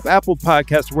iHeartRadio app, Apple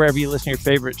Podcasts, wherever you listen to your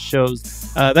favorite shows.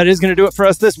 That is going to do it for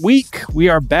us this week. We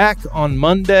are back on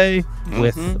Monday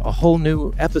with a whole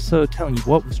new episode telling you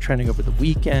what was trending over the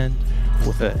weekend,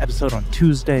 with an episode on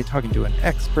Tuesday talking to an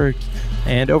expert,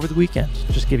 and over the weekend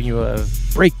just giving you a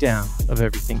breakdown of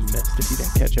everything you missed if you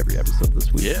didn't catch every episode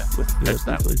this week with the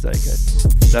Daily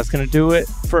Zeitgeist. That's going to do it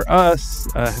for us.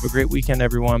 Have a great weekend,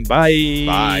 everyone. Bye.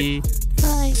 Bye.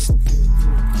 Bye.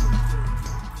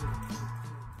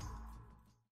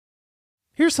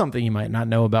 Here's something you might not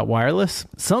know about wireless.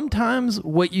 Sometimes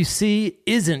what you see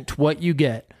isn't what you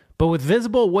get. But with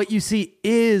Visible, what you see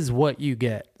is what you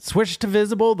get. Switch to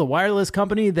Visible, the wireless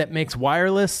company that makes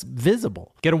wireless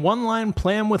visible. Get a one-line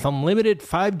plan with unlimited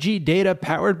 5G data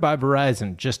powered by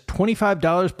Verizon. Just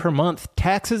 $25 per month,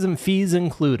 taxes and fees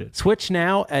included. Switch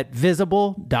now at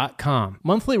Visible.com.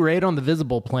 Monthly rate on the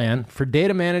Visible plan. For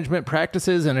data management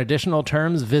practices and additional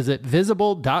terms, visit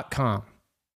Visible.com.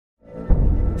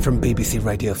 From BBC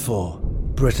Radio 4,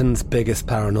 Britain's biggest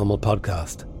paranormal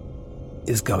podcast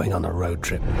is going on a road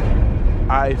trip.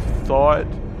 I thought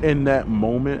in that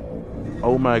moment,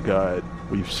 oh my God,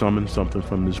 we've summoned something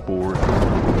from this board.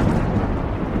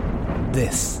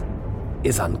 This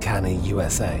is Uncanny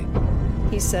USA.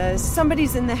 He says,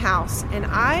 somebody's in the house, and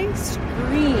I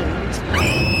screamed.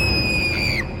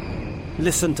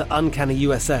 Listen to Uncanny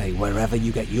USA wherever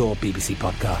you get your BBC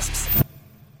podcasts,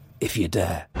 if you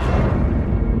dare.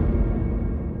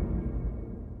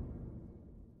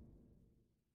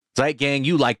 Zeit Gang,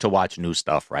 you like to watch new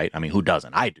stuff, right? I mean, who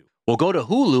doesn't? I do. Well, go to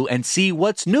Hulu and see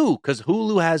what's new, because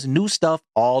Hulu has new stuff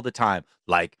all the time,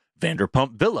 like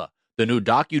Vanderpump Villa, the new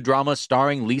docudrama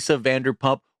starring Lisa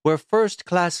Vanderpump, where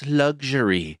first-class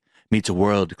luxury meets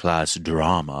world-class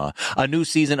drama. A new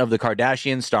season of The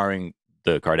Kardashians starring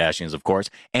the Kardashians, of course,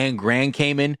 and Grand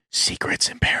Cayman, Secrets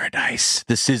in Paradise,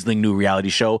 the sizzling new reality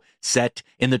show set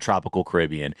in the tropical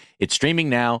Caribbean. It's streaming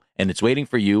now, and it's waiting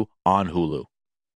for you on Hulu.